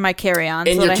underwear in my carry-on.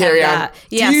 In your carry-on?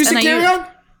 Yes. Do you use a carry-on?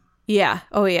 Yeah.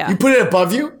 Oh, yeah. You put it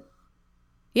above you?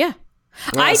 Yeah.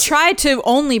 Nice. I try to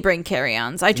only bring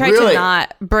carry-ons. I try to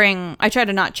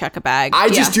not check a bag. I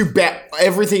just do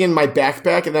everything in my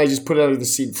backpack, and then I just put it under the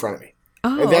seat in front of me.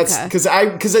 Oh, and that's because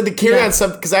the carry-on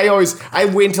stuff, because I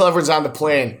wait until everyone's on the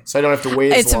plane, so I don't have to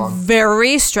wait as long. It's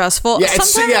very stressful. Yeah,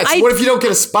 what if you don't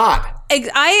get a spot?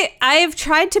 I've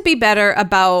tried to be better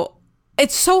about.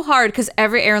 It's so hard because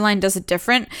every airline does it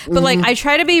different. But like, I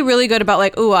try to be really good about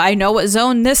like, ooh, I know what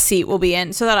zone this seat will be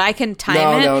in so that I can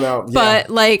time it. No. Yeah. But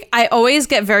like, I always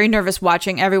get very nervous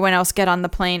watching everyone else get on the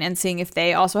plane and seeing if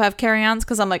they also have carry-ons,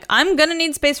 because I'm like, I'm gonna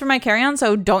need space for my carry-on,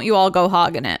 so don't you all go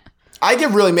hogging it. I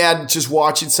get really mad just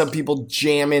watching some people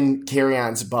jamming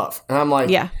carry-ons above, and I'm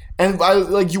like, yeah. And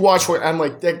you watch what I'm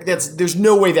like, there's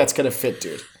no way that's gonna fit,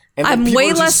 dude. And I'm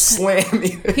way less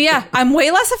yeah, I'm way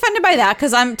less offended by that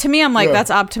because I'm like, that's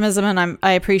optimism, and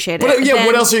I appreciate it. But,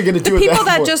 what else are you gonna do? The people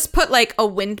that just put like a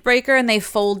windbreaker and they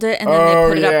fold it and then they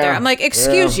put it up there. I'm like,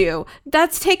 excuse you,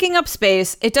 that's taking up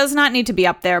space. It does not need to be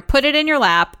up there. Put it in your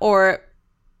lap or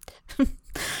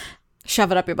shove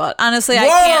it up your butt. Honestly, I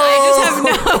can't.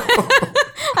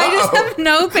 I just have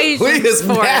no patience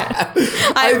for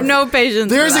it. I have no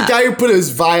patience. There's a guy who put his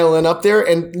violin up there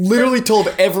and literally told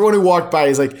everyone who walked by,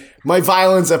 he's like, my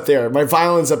violin's up there. My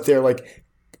violin's up there. Like,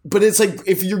 but it's like,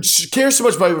 if you care so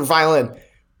much about your violin,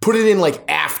 put it in like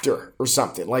after or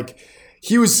something. Like,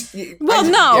 he was.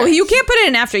 Well, you can't put it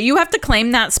in after. You have to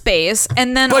claim that space,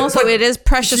 and then but it is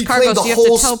precious cargo. So you have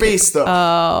to tell space, people. Though.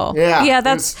 Oh, yeah.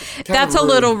 That's a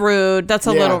little rude. That's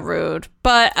a little rude.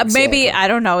 But maybe I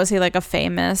don't know. Is he like a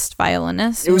famous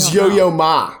violinist? It was Yo-Yo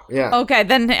Ma. Yeah. Okay,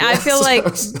 then I feel like.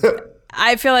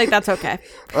 I feel like that's okay.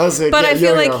 I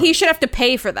feel like he should have to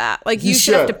pay for that. Like you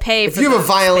should have to pay for. If you have a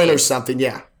violin or something,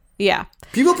 yeah. Yeah.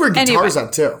 People bring guitars on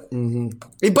too.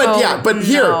 Mm-hmm. But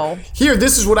here,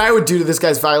 this is what I would do to this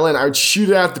guy's violin. I would shoot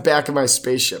it out the back of my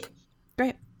spaceship.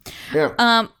 Great.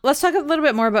 Yeah. Let's talk a little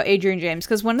bit more about Adrian James,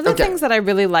 because one of the things that I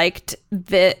really liked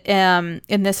in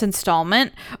this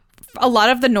installment, a lot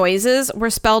of the noises were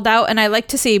spelled out, and I like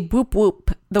to see boop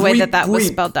whoop the way that was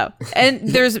spelled out. And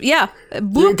there's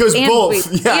boop it goes and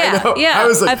both. Weep. Yeah, I know. Yeah. I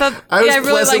was really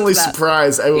pleasantly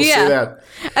surprised. I will say that.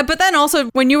 But then also,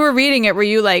 when you were reading it, were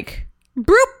you like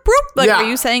broop broop? Like, were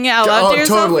you saying it out loud to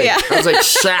yourself? Totally. Yeah. I was like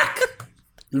shack,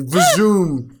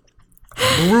 vazoom,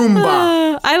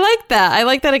 Roomba. I like that. I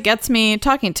like that it gets me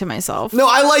talking to myself. No,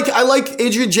 I like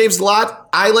Adrian James a lot.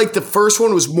 I like the first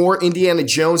one was more Indiana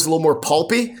Jones, a little more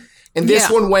pulpy. And this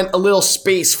one went a little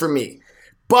space for me.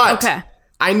 But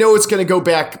I know it's going to go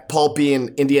back pulpy in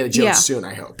Indiana Jones soon,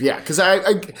 I hope. Yeah, because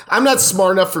I'm not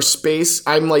smart enough for space.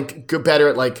 I'm like better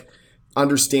at like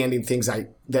understanding things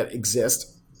that exist.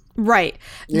 Right.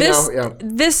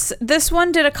 This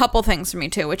one did a couple things for me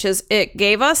too, which is it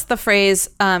gave us the phrase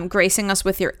gracing us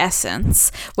with your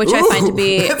essence, which I find to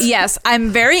be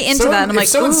I'm very into that. And I'm like, if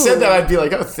someone said that, I'd be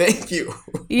like, oh, thank you.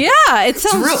 Yeah, it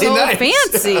sounds really so nice.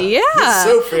 Fancy. Yeah. It's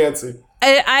so fancy.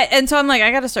 And so I'm like,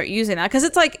 I got to start using that, because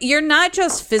it's like you're not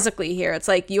just physically here. It's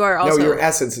like you are also your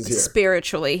essence is here,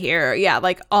 spiritually here. Yeah,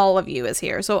 like all of you is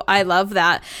here. So I love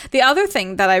that. The other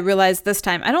thing that I realized this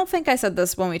time, I don't think I said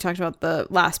this when we talked about the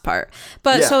last part,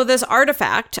 but so this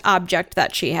artifact object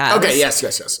that she has. Okay,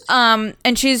 yes.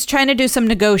 And she's trying to do some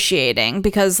negotiating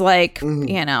because, like,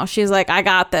 she's like, I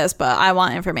got this, but I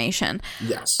want information.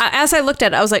 Yes. As I looked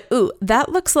at it, I was like, ooh, that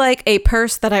looks like a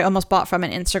purse that I almost bought from an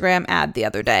Instagram ad the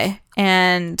other day.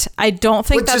 And I don't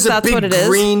think that's what it is.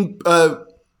 Green,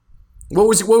 what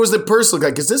was the purse look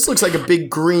like? Because this looks like a big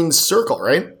green circle,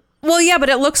 right? Well, yeah, but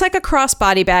it looks like a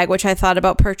crossbody bag, which I thought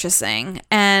about purchasing.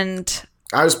 And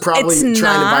I was probably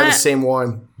trying to buy the same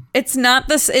one. It's not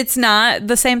the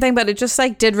same thing, but it just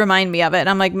like did remind me of it. And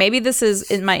I'm like, maybe this is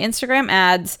in my Instagram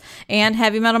ads and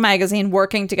Heavy Metal Magazine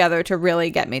working together to really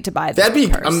get me to buy this. That'd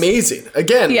be amazing.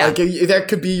 Again, like that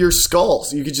could be your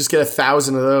skulls. You could just get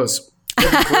 1,000 of those.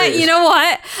 You know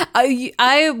what?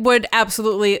 I would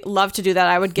absolutely love to do that.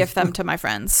 I would gift them to my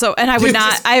friends. So, and I would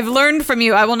not. I've learned from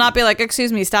you. I will not be like,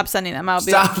 excuse me, stop sending them. I'll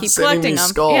be like, keep collecting them.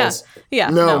 Skulls. Yeah.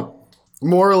 No.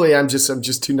 Morally, I'm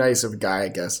just too nice of a guy, I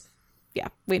guess. Yeah,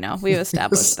 we know. We've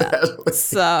established that.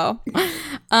 So,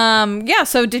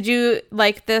 So, did you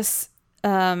like this?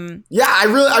 I'm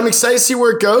excited to see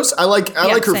where it goes. I like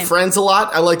her friends a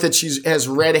lot. I like that she has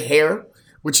red hair,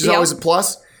 which is always a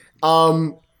plus.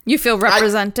 You feel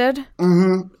represented?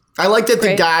 I like that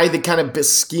the guy, the kind of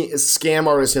scam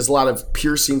artist, has a lot of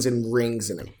piercings and rings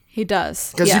in him. He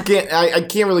does. Because I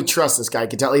can't really trust this guy. I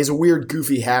can tell he has a weird,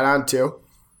 goofy hat on too.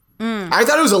 I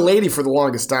thought it was a lady for the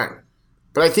longest time,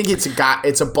 but I think it's a guy.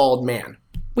 It's a bald man.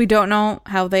 We don't know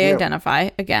how they identify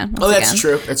again. That's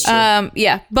true. That's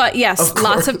true. But yes,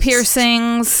 lots of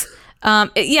piercings.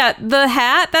 The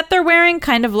hat that they're wearing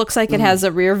kind of looks like it has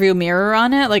a rear view mirror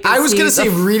on it. Like I was gonna say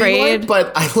reading light,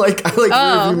 but I like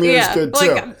rear view mirrors good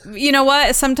too. Like, you know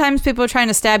what? Sometimes people are trying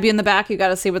to stab you in the back. You got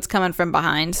to see what's coming from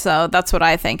behind. So that's what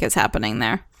I think is happening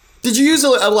there. Did you use a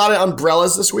lot of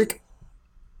umbrellas this week?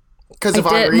 Because of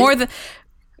Henri? More than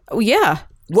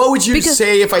What would you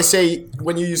say if I say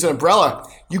when you use an umbrella,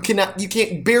 you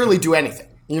can't barely do anything?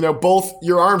 You know, both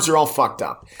your arms are all fucked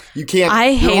up. You can't.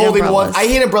 I hate umbrellas. I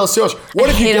hate umbrellas so much.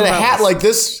 What if you get a hat like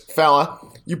this fella?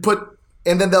 You put,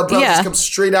 and then the umbrella just comes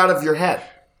straight out of your head.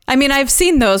 I mean, I've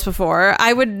seen those before.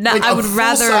 I would not. Like I would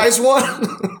rather full-size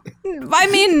one. I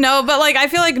mean, no, but like I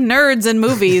feel like nerds in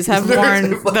movies have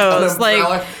worn those.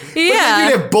 Like, yeah,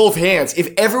 you'd have both hands.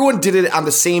 If everyone did it on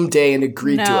the same day and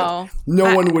agreed to it,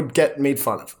 no one would get made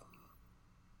fun of.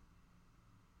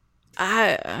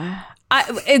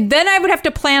 Then I would have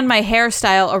to plan my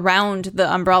hairstyle around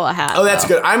the umbrella hat. Oh, that's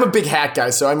good. I'm a big hat guy,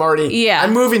 so I'm already.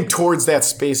 I'm moving towards that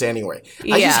space anyway.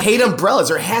 I just hate umbrellas.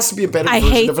 There has to be a better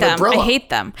version of an umbrella. I hate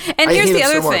them. And here's the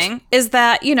other thing: is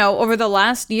that over the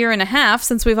last year and a half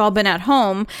since we've all been at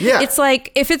home, it's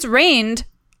like if it's rained,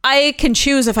 I can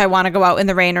choose if I want to go out in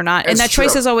the rain or not. And that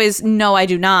choice is always, no, I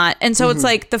do not. And so it's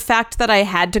like the fact that I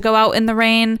had to go out in the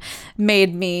rain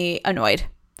made me annoyed.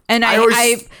 And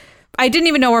I didn't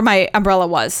even know where my umbrella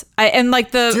was. Do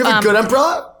you have a good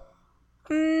umbrella?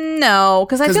 No,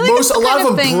 because I feel like a lot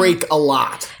of them break a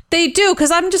lot. They do,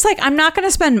 because I'm just like, I'm not going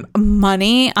to spend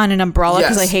money on an umbrella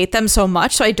because I hate them so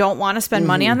much, so I don't want to spend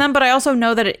money on them. But I also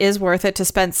know that it is worth it to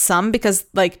spend some because,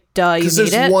 you need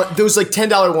it. Those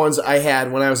 $10 ones I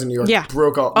had when I was in New York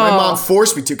broke out. My mom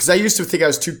forced me to because I used to think I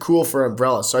was too cool for an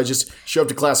umbrella, so I just show up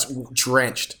to class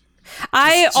drenched.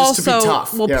 I also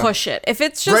will push it. If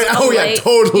it's just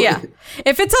totally. Yeah.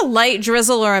 If it's a light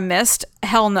drizzle or a mist,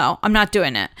 hell no, I'm not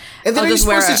doing it. And then are you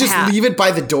supposed to just leave it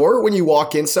by the door when you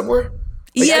walk in somewhere?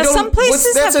 Some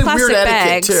places have plastic weird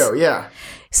bags too. Yeah.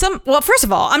 First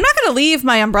of all, I'm not going to leave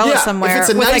my umbrella somewhere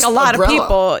with a lot of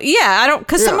people. Yeah, I don't,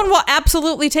 because someone will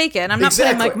absolutely take it. I'm not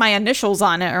putting my initials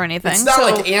on it or anything. It's not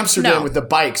like Amsterdam with the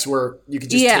bikes where you can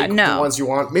just take the ones you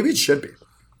want. Maybe it should be.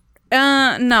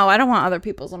 No, I don't want other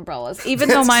people's umbrellas. Even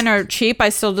though mine are cheap, I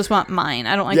still just want mine.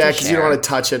 I don't like to share. Yeah, because you don't want to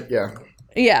touch it. Yeah.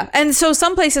 Yeah. And so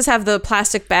some places have the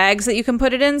plastic bags that you can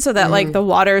put it in so that the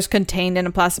water is contained in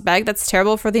a plastic bag. That's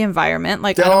terrible for the environment.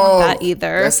 I don't want that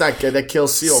either. That's not good. That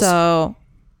kills seals. So,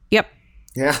 yep.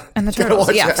 Yeah. And the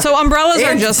turtles. Yeah. So umbrellas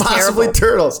are just possibly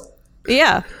terrible. Turtles.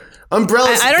 Yeah.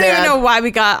 Umbrellas. I don't even know why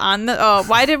we got on the. Oh,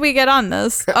 why did we get on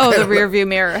this? Oh, the rear view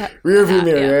mirror. Rear view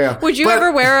mirror, yeah. Would you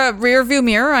ever wear a rear view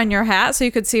mirror on your hat so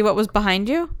you could see what was behind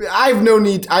you? I have no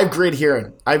need. I have great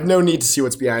hearing. I have no need to see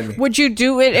what's behind me. Would you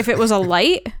do it if it was a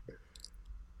light?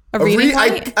 A reading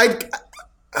light?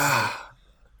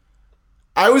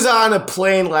 I was on a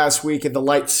plane last week and the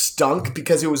light stunk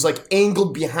because it was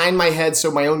angled behind my head,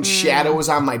 so my own shadow was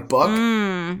on my book.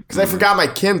 Because I forgot my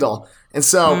Kindle. And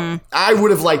so I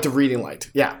would have liked a reading light.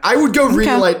 Yeah. I would go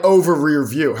reading light over rear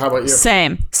view. How about you?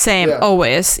 Same.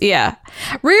 Always. Yeah.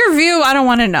 Rear view, I don't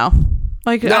want to know.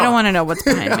 I don't want to know what's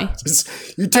behind me.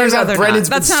 It turns out Brendan's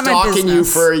been stalking you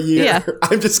for a year. Yeah.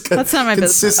 I'm just that's not my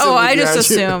business. Oh, I just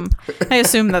assume. I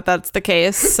assume that that's the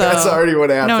case. So that's already what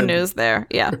happened. No news there.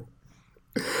 Yeah.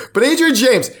 But Adrian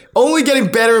James, only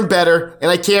getting better and better, and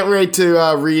I can't wait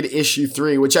to read issue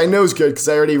 3, which I know is good because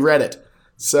I already read it.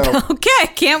 So okay,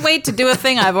 can't wait to do a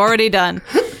thing I've already done.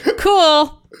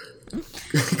 Cool.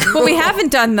 What we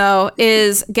haven't done, though,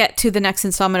 is get to the next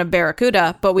installment of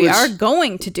Barracuda, but we are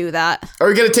going to do that. Are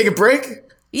we going to take a break?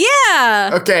 Yeah.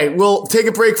 Okay, we'll take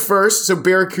a break first. So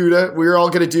Barracuda, we're all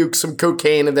going to do some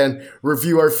cocaine and then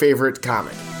review our favorite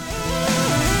comic.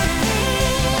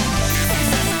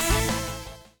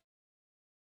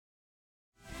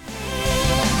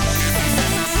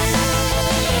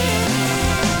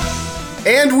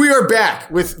 And we are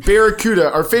back with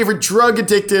Barracuda, our favorite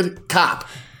drug-addicted cop.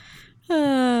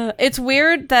 It's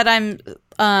weird that I'm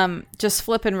just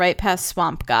flipping right past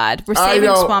Swamp God. We're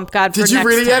saving Swamp God for next time.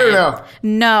 Did you read it yet or no?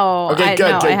 No. Okay,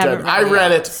 good. I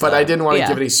read it, but I didn't want to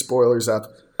give any spoilers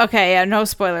up. Okay, yeah, no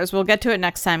spoilers. We'll get to it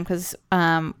next time because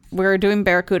we're doing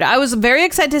Barracuda. I was very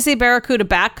excited to see Barracuda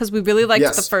back because we really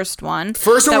liked the first one.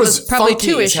 First one was probably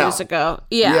funky 2 issues ago.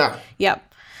 Yeah. Yep.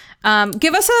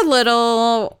 Give us a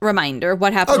little reminder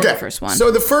what happened in the first one.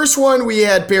 So the first one, we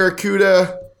had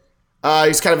Barracuda.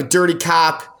 He's kind of a dirty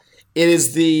cop. It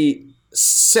is the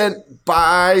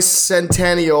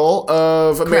bicentennial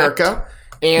of America. Correct.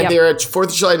 And they're at 4th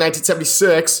of July,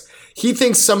 1976. He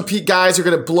thinks some guys are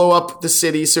going to blow up the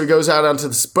city, so he goes out onto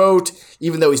this boat,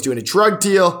 even though he's doing a drug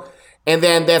deal. And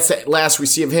then that's the last we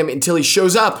see of him until he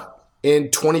shows up in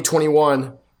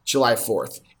 2021, July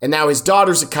 4th. And now his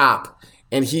daughter's a cop,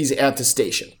 and he's at the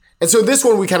station. And so this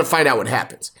one, we kind of find out what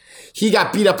happens. He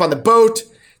got beat up on the boat.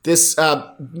 This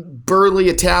burly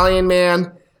Italian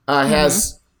man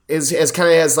has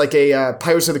like a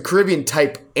Pirates of the Caribbean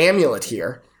type amulet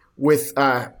here with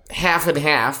half and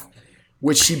half,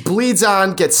 which she bleeds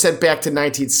on, gets sent back to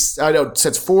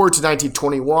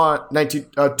 2021, and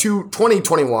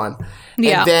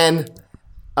then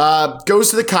goes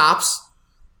to the cops.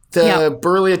 The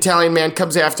burly Italian man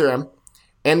comes after him,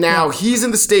 and now he's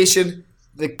in the station.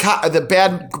 The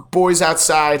bad boy's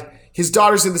outside. His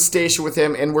daughter's in the station with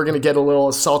him, and we're going to get a little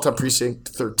Assault on Precinct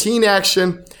 13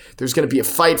 action. There's going to be a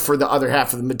fight for the other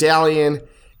half of the medallion.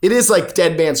 It is like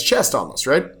Dead Man's Chest almost,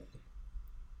 right?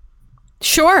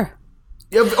 Sure.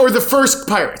 Or the first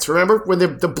Pirates, remember? When the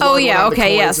blood went on the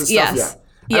coins and stuff? Yes.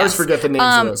 I always forget the names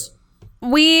of those.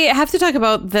 We have to talk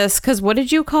about this, because what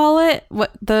did you call it?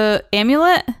 What, the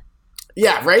amulet?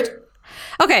 Yeah, right?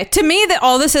 Okay, to me,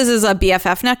 all this is a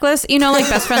BFF necklace. You know, like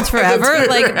best friends forever.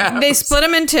 Like they split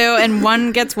them in two, and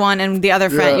one gets one, and the other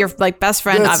friend, your like best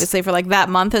friend, obviously for like that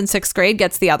month in 6th grade,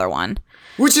 gets the other one.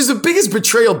 Which is the biggest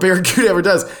betrayal Barracuda ever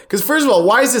does. Because first of all,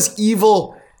 why is this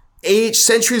evil,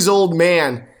 centuries-old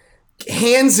man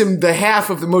hands him the half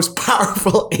of the most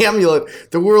powerful amulet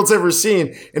the world's ever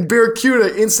seen, and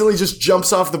Barracuda instantly just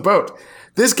jumps off the boat?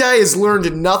 This guy has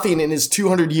learned nothing in his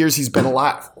 200 years he's been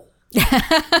alive.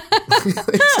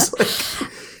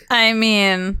 I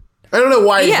mean, I don't know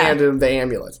why he handed him the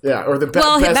amulet. Yeah, or the best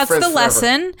friends that's the forever.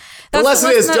 Lesson. The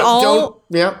lesson is don't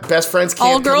best friends can't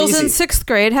all girls come in 6th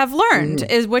grade have learned,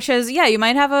 which is you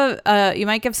might have you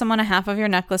might give someone a half of your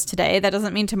necklace today. That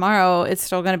doesn't mean tomorrow it's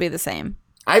still going to be the same.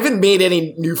 I haven't made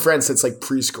any new friends since like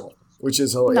preschool, which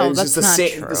is hilarious. No, it's that's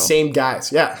just not the same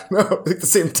guys. Yeah, like the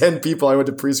same 10 people I went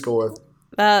to preschool with.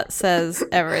 That says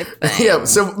everything. Yeah,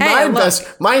 so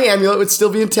my amulet would still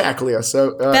be intact, Leah.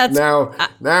 So now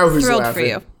who's thrilled laughing? For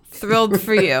you. Thrilled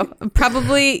for you.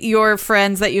 Probably your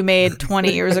friends that you made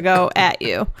 20 years ago at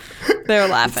you. They're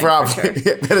laughing. Probably. For sure.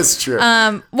 Yeah, that is true.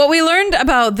 What we learned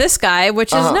about this guy,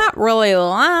 which is not really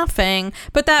laughing,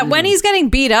 but that when he's getting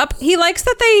beat up, he likes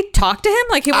that they talk to him.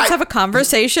 Like he wants to have a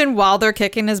conversation while they're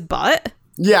kicking his butt.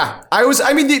 Yeah.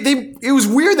 It was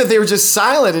weird that they were just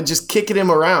silent and just kicking him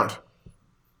around.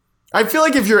 I feel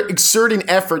like if you're exerting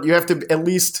effort, you have to at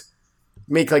least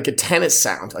make like a tennis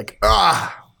sound. Like,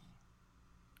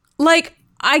 Like,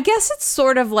 I guess it's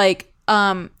sort of like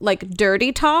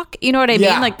dirty talk. You know what I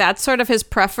mean? Like that's sort of his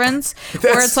preference.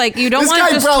 Where it's like you don't want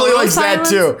to just this guy probably likes silence.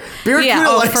 That too.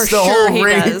 Barracuda likes the whole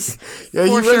ring. Yeah,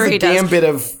 he runs the gambit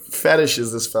of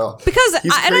fetishes, this fella. Because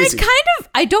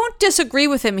I don't disagree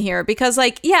with him here, because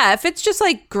like, yeah, if it's just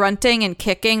like grunting and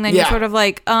kicking, then you're sort of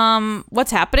like,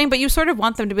 what's happening? But you sort of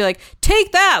want them to be like,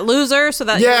 take that, loser, so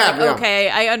that you're like, okay,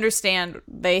 I understand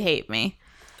they hate me.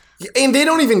 And they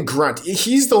don't even grunt.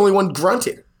 He's the only one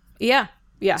grunting. Yeah.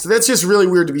 Yeah. So that's just really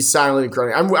weird to be silent and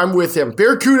grunting. I'm with him.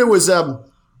 Barracuda was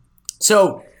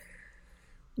so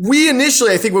we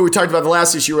initially, I think when we talked about the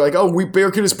last issue, we're like,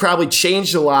 Barracuda's probably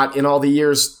changed a lot in all the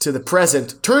years to the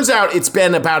present. Turns out it's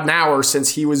been about an hour since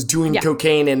he was doing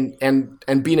cocaine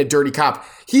and being a dirty cop.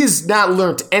 He has not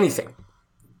learned anything.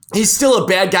 He's still a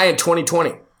bad guy in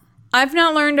 2020. I've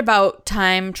not learned about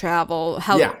time travel,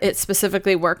 how it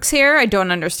specifically works here. I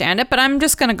don't understand it, but I'm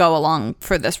just going to go along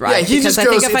for this ride. Yeah, he just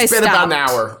goes, it's been about an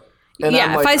hour. And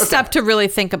if I stop to really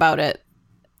think about it,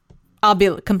 I'll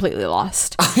be completely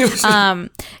lost.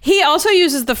 He also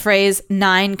uses the phrase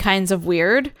 9 kinds of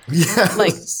weird. Yeah.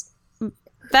 Like,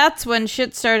 that's when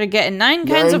shit started getting 9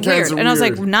 kinds of weird. And I was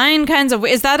like, 9 kinds of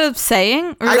weird. Is that a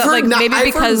saying? Or is that like maybe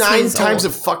because 9 times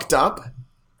of fucked up?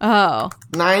 Oh.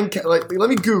 9, like, let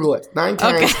me Google it. 9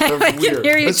 kinds of weird. I can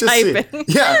hear you typing.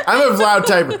 Yeah, I'm a loud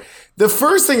typer. The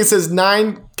first thing it says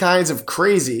 9 kinds of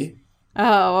crazy.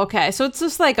 Oh, okay. So it's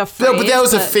just like a phrase. No, but that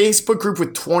was a Facebook group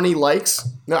with 20 likes.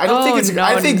 No, I don't think it's. No,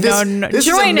 I think this join is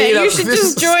a it. made-up. You should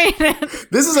just join it.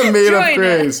 This is a made-up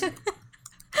phrase.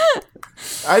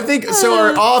 I think so.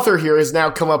 Our author here has now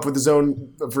come up with his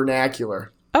own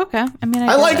vernacular. Okay, I mean,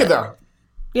 I like it though.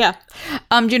 Yeah.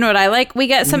 Do you know what I like? We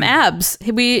get some abs.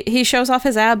 He shows off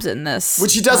his abs in this,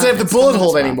 which he doesn't have the bullet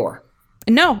hole anymore.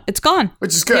 No, it's gone.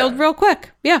 Which is good. Healed real quick.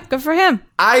 Yeah, good for him.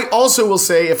 I also will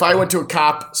say, if I went to a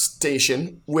cop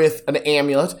station with an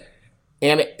amulet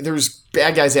and there's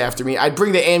bad guys after me, I'd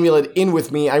bring the amulet in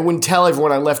with me. I wouldn't tell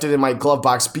everyone I left it in my glove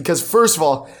box because, first of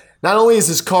all, not only is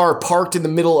this car parked in the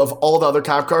middle of all the other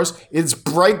cop cars, it's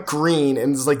bright green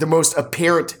and it's like the most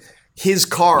apparent his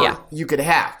car you could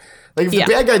have. Like, if the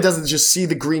bad guy doesn't just see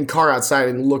the green car outside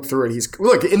and look through it,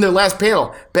 look, in the last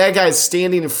panel, bad guy's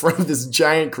standing in front of this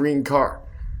giant green car.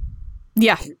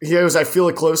 Yeah. He goes, I feel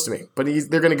it close to me, but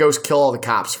they're going to go kill all the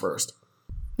cops first.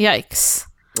 Yikes.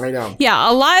 I know.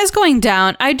 Yeah, a lot is going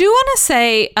down. I do want to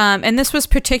say, and this was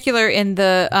particular in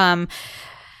the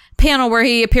panel where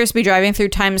he appears to be driving through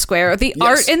Times Square. The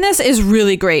art in this is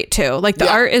really great too. Like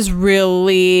the art is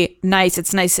really nice.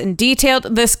 It's nice and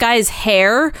detailed. This guy's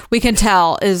hair, we can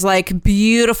tell, is like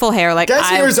beautiful hair. Like guy's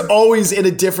hair is always in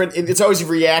a different. It's always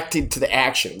reacting to the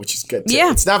action, which is good too.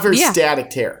 Yeah, it's not very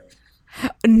static hair.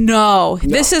 No,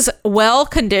 this is well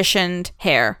conditioned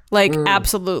hair. Like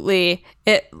absolutely,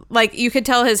 it like you could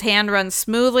tell his hand runs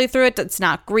smoothly through it. It's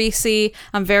not greasy.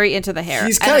 I'm very into the hair.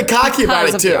 He's kind of cocky about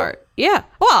it too. Yeah,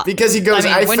 well, because he goes,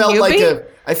 I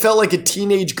felt like a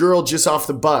teenage girl just off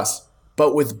the bus,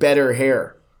 but with better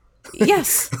hair.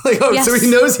 Yes. So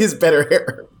he knows he has better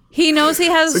hair. He knows he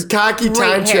has a cocky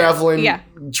time traveling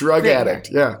drug addict.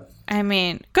 Hair. Yeah. I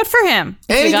mean, good for him.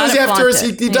 And he goes after us.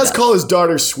 He does call his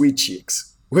daughter Sweet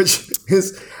Cheeks, which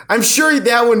is, I'm sure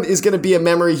that one is going to be a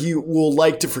memory he will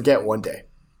like to forget one day.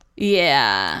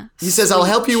 Yeah. He says, I'll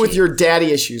help you with your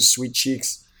daddy issues, Sweet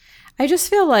Cheeks. I just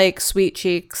feel like Sweet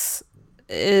Cheeks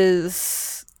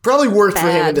is probably worked for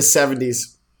him in the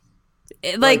 70s.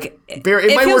 It might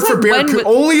work for Barracuda.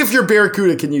 Only if you're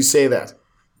Barracuda can you say that.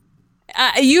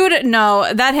 You'd know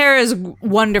that hair is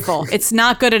wonderful. It's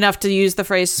not good enough to use the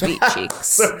phrase "sweet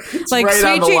cheeks." Like right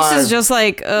Sweet Cheeks line. Is just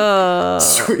like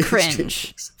cringe,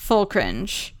 cheeks. Full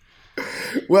cringe.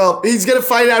 Well, he's gonna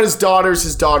find out his daughter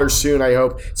soon. I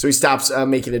hope so. He stops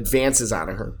making advances on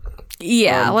her.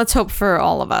 Yeah, let's hope for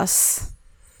all of us.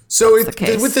 So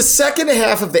with the second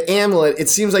half of the amulet, it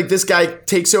seems like this guy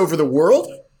takes over the world.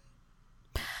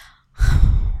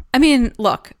 I mean,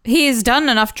 look, he's done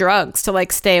enough drugs to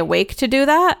like stay awake to do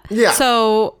that. Yeah.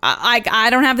 So I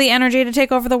don't have the energy to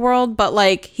take over the world, but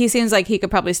like he seems like he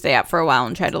could probably stay up for a while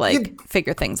and try to like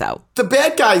figure things out. The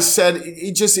bad guy said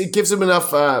it gives him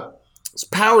enough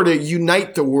power to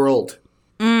unite the world.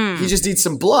 He just needs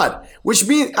some blood, which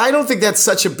means I don't think that's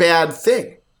such a bad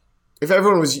thing. If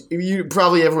everyone's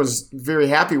very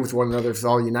happy with one another if it's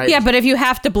all united. Yeah, but if you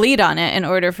have to bleed on it in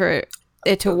order for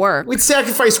it to work, we'd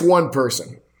sacrifice one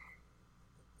person.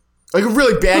 Like a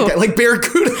really bad guy, like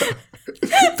Barracuda.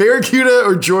 Barracuda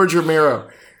or George Romero.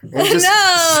 And just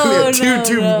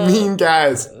two mean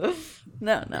guys.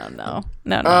 No.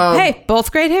 Hey,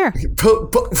 both great hair.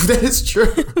 That is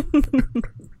true.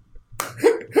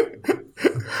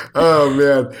 Oh,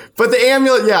 man. But the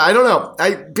amulet, I don't know.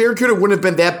 Barracuda wouldn't have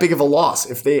been that big of a loss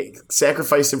if they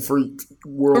sacrificed him for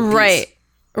world peace.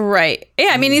 Right. Yeah,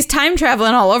 I mean, he's time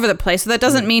traveling all over the place, so that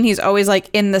doesn't mean he's always like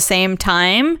in the same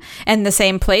time and the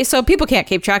same place, so people can't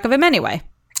keep track of him anyway.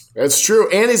 That's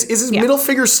true. And is his middle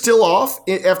finger still off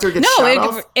after it gets shot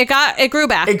off? It grew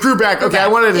back. It grew back. Okay, I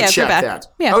wanted to check that.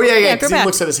 Yeah. Oh, yeah, because he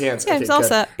looks at his hands. Yeah, it's all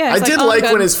set. Yeah, I did like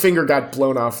when his finger got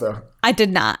blown off, though. I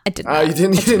did not. You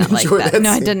didn't enjoy that?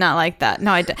 No, I did not like that.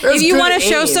 No, I did. If you want to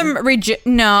show some but if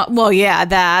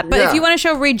you want to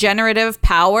show regenerative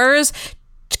powers,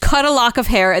 cut a lock of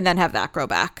hair and then have that grow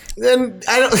back. Then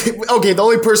the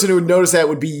only person who would notice that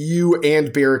would be you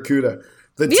and Barracuda.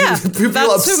 The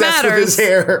people obsessed with his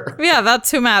hair. Yeah, that's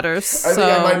who matters. I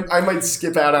think I might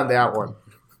skip out on that one.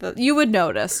 You would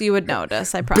notice.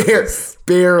 I promise.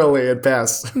 Barely at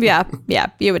best. Yeah,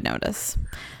 you would notice.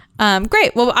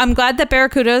 Great. Well, I'm glad that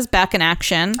Barracuda is back in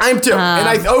action. I am too, and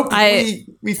I hope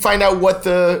we find out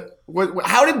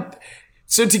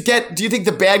do you think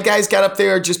the bad guys got up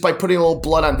there just by putting a little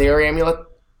blood on their amulet?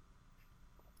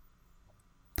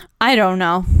 I don't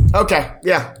know. Okay,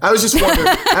 yeah. I was just wondering.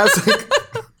 I was like,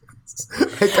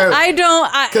 I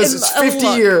don't. Because it's 50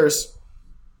 years.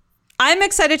 I'm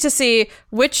excited to see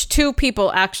which two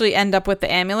people actually end up with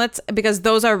the amulets because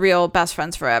those are real best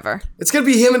friends forever. It's going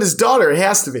to be him and his daughter. It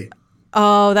has to be.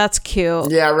 Oh, that's cute.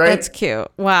 Yeah, right? That's cute.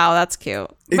 Wow, that's cute.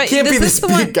 It can't be this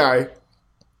big guy.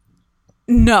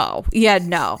 No. Yeah,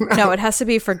 no. No, it has to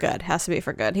be for good. Has to be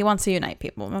for good. He wants to unite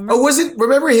people, remember? Oh,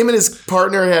 remember him and his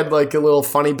partner had like a little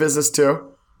funny business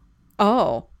too?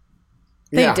 Oh.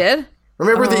 They did?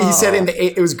 Remember that he said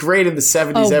it was great in the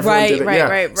 70s. Oh, everyone did it.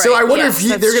 Right. So I wonder if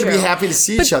they're going to be happy to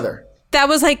see each other. That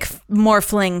was like more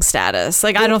fling status.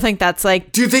 Like I don't think that's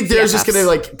like. Do you think they're just going to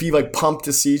like be like pumped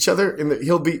to see each other? And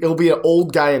it'll be an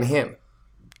old guy and him.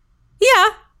 Yeah,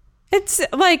 it's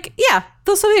like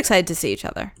they'll still be excited to see each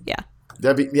other. Yeah.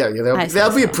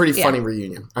 That'll be a pretty funny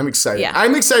reunion. I'm excited. Yeah.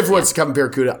 I'm excited for what's to come in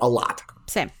Barracuda a lot.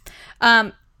 Same.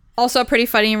 Also a pretty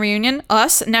funny reunion.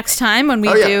 Us next time when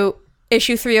we do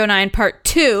issue 309 part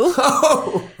 2.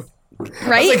 Oh.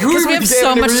 Right? Like, who we have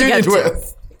so much to get to.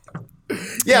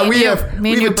 Yeah, we have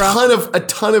a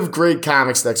ton of great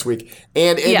comics next week.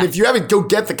 And if you haven't, go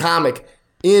get the comic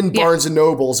in Barnes and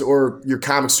Nobles or your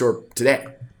comic store today.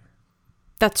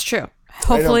 That's true.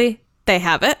 Hopefully they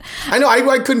have it. I know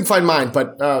I couldn't find mine,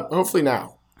 but hopefully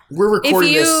now. We're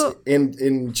recording this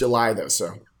in July though,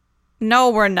 so.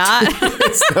 No, we're not.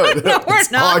 We're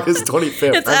not. August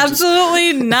 25th. It's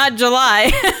absolutely not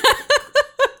July.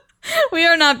 We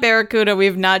are not Barracuda.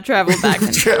 We've not traveled back.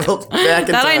 Traveled back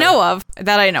in that time. I know of.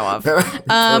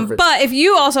 But if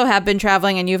you also have been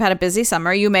traveling and you've had a busy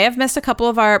summer, you may have missed a couple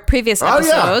of our previous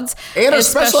episodes. Yeah. And our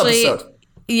special episode.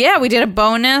 Yeah, we did a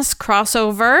bonus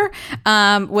crossover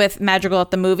with Madrigal at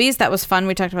the Movies. That was fun.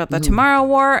 We talked about the Tomorrow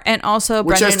War and also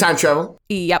Which has time travel.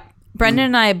 Yep. Brendan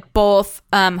and I both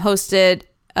hosted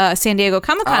San Diego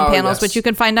Comic-Con panels, which you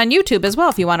can find on YouTube as well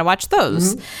if you want to watch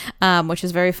those, which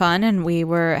is very fun. And we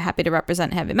were happy to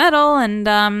represent heavy metal and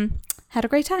had a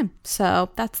great time. So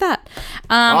that's that.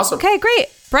 Awesome. Okay, great.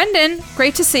 Brendan,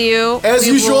 great to see you. As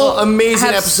usual, amazing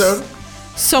episode.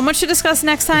 So much to discuss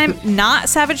next time. Not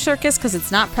Savage Circus because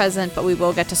it's not present, but we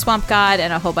will get to Swamp God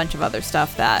and a whole bunch of other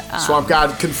stuff that... Swamp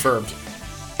God confirmed.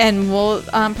 And we'll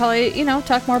probably,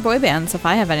 talk more boy bands if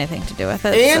I have anything to do with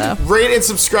it. And rate and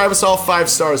subscribe us all 5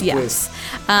 stars, yes. please.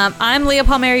 I'm Leah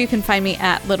Palmieri. You can find me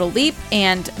at Little Leap.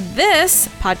 And this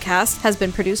podcast has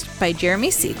been produced by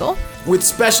Jeremy Siegel. With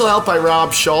special help by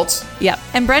Rob Schultz. Yep.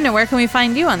 And Brendan, where can we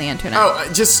find you on the internet?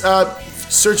 Oh, just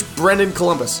search Brendan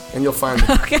Columbus and you'll find me.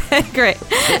 Okay, great.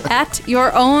 At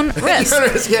your own risk.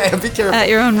 Yeah, be careful. At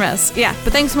your own risk. Yeah.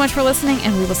 But thanks so much for listening,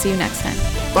 and we will see you next time.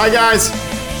 Bye, guys.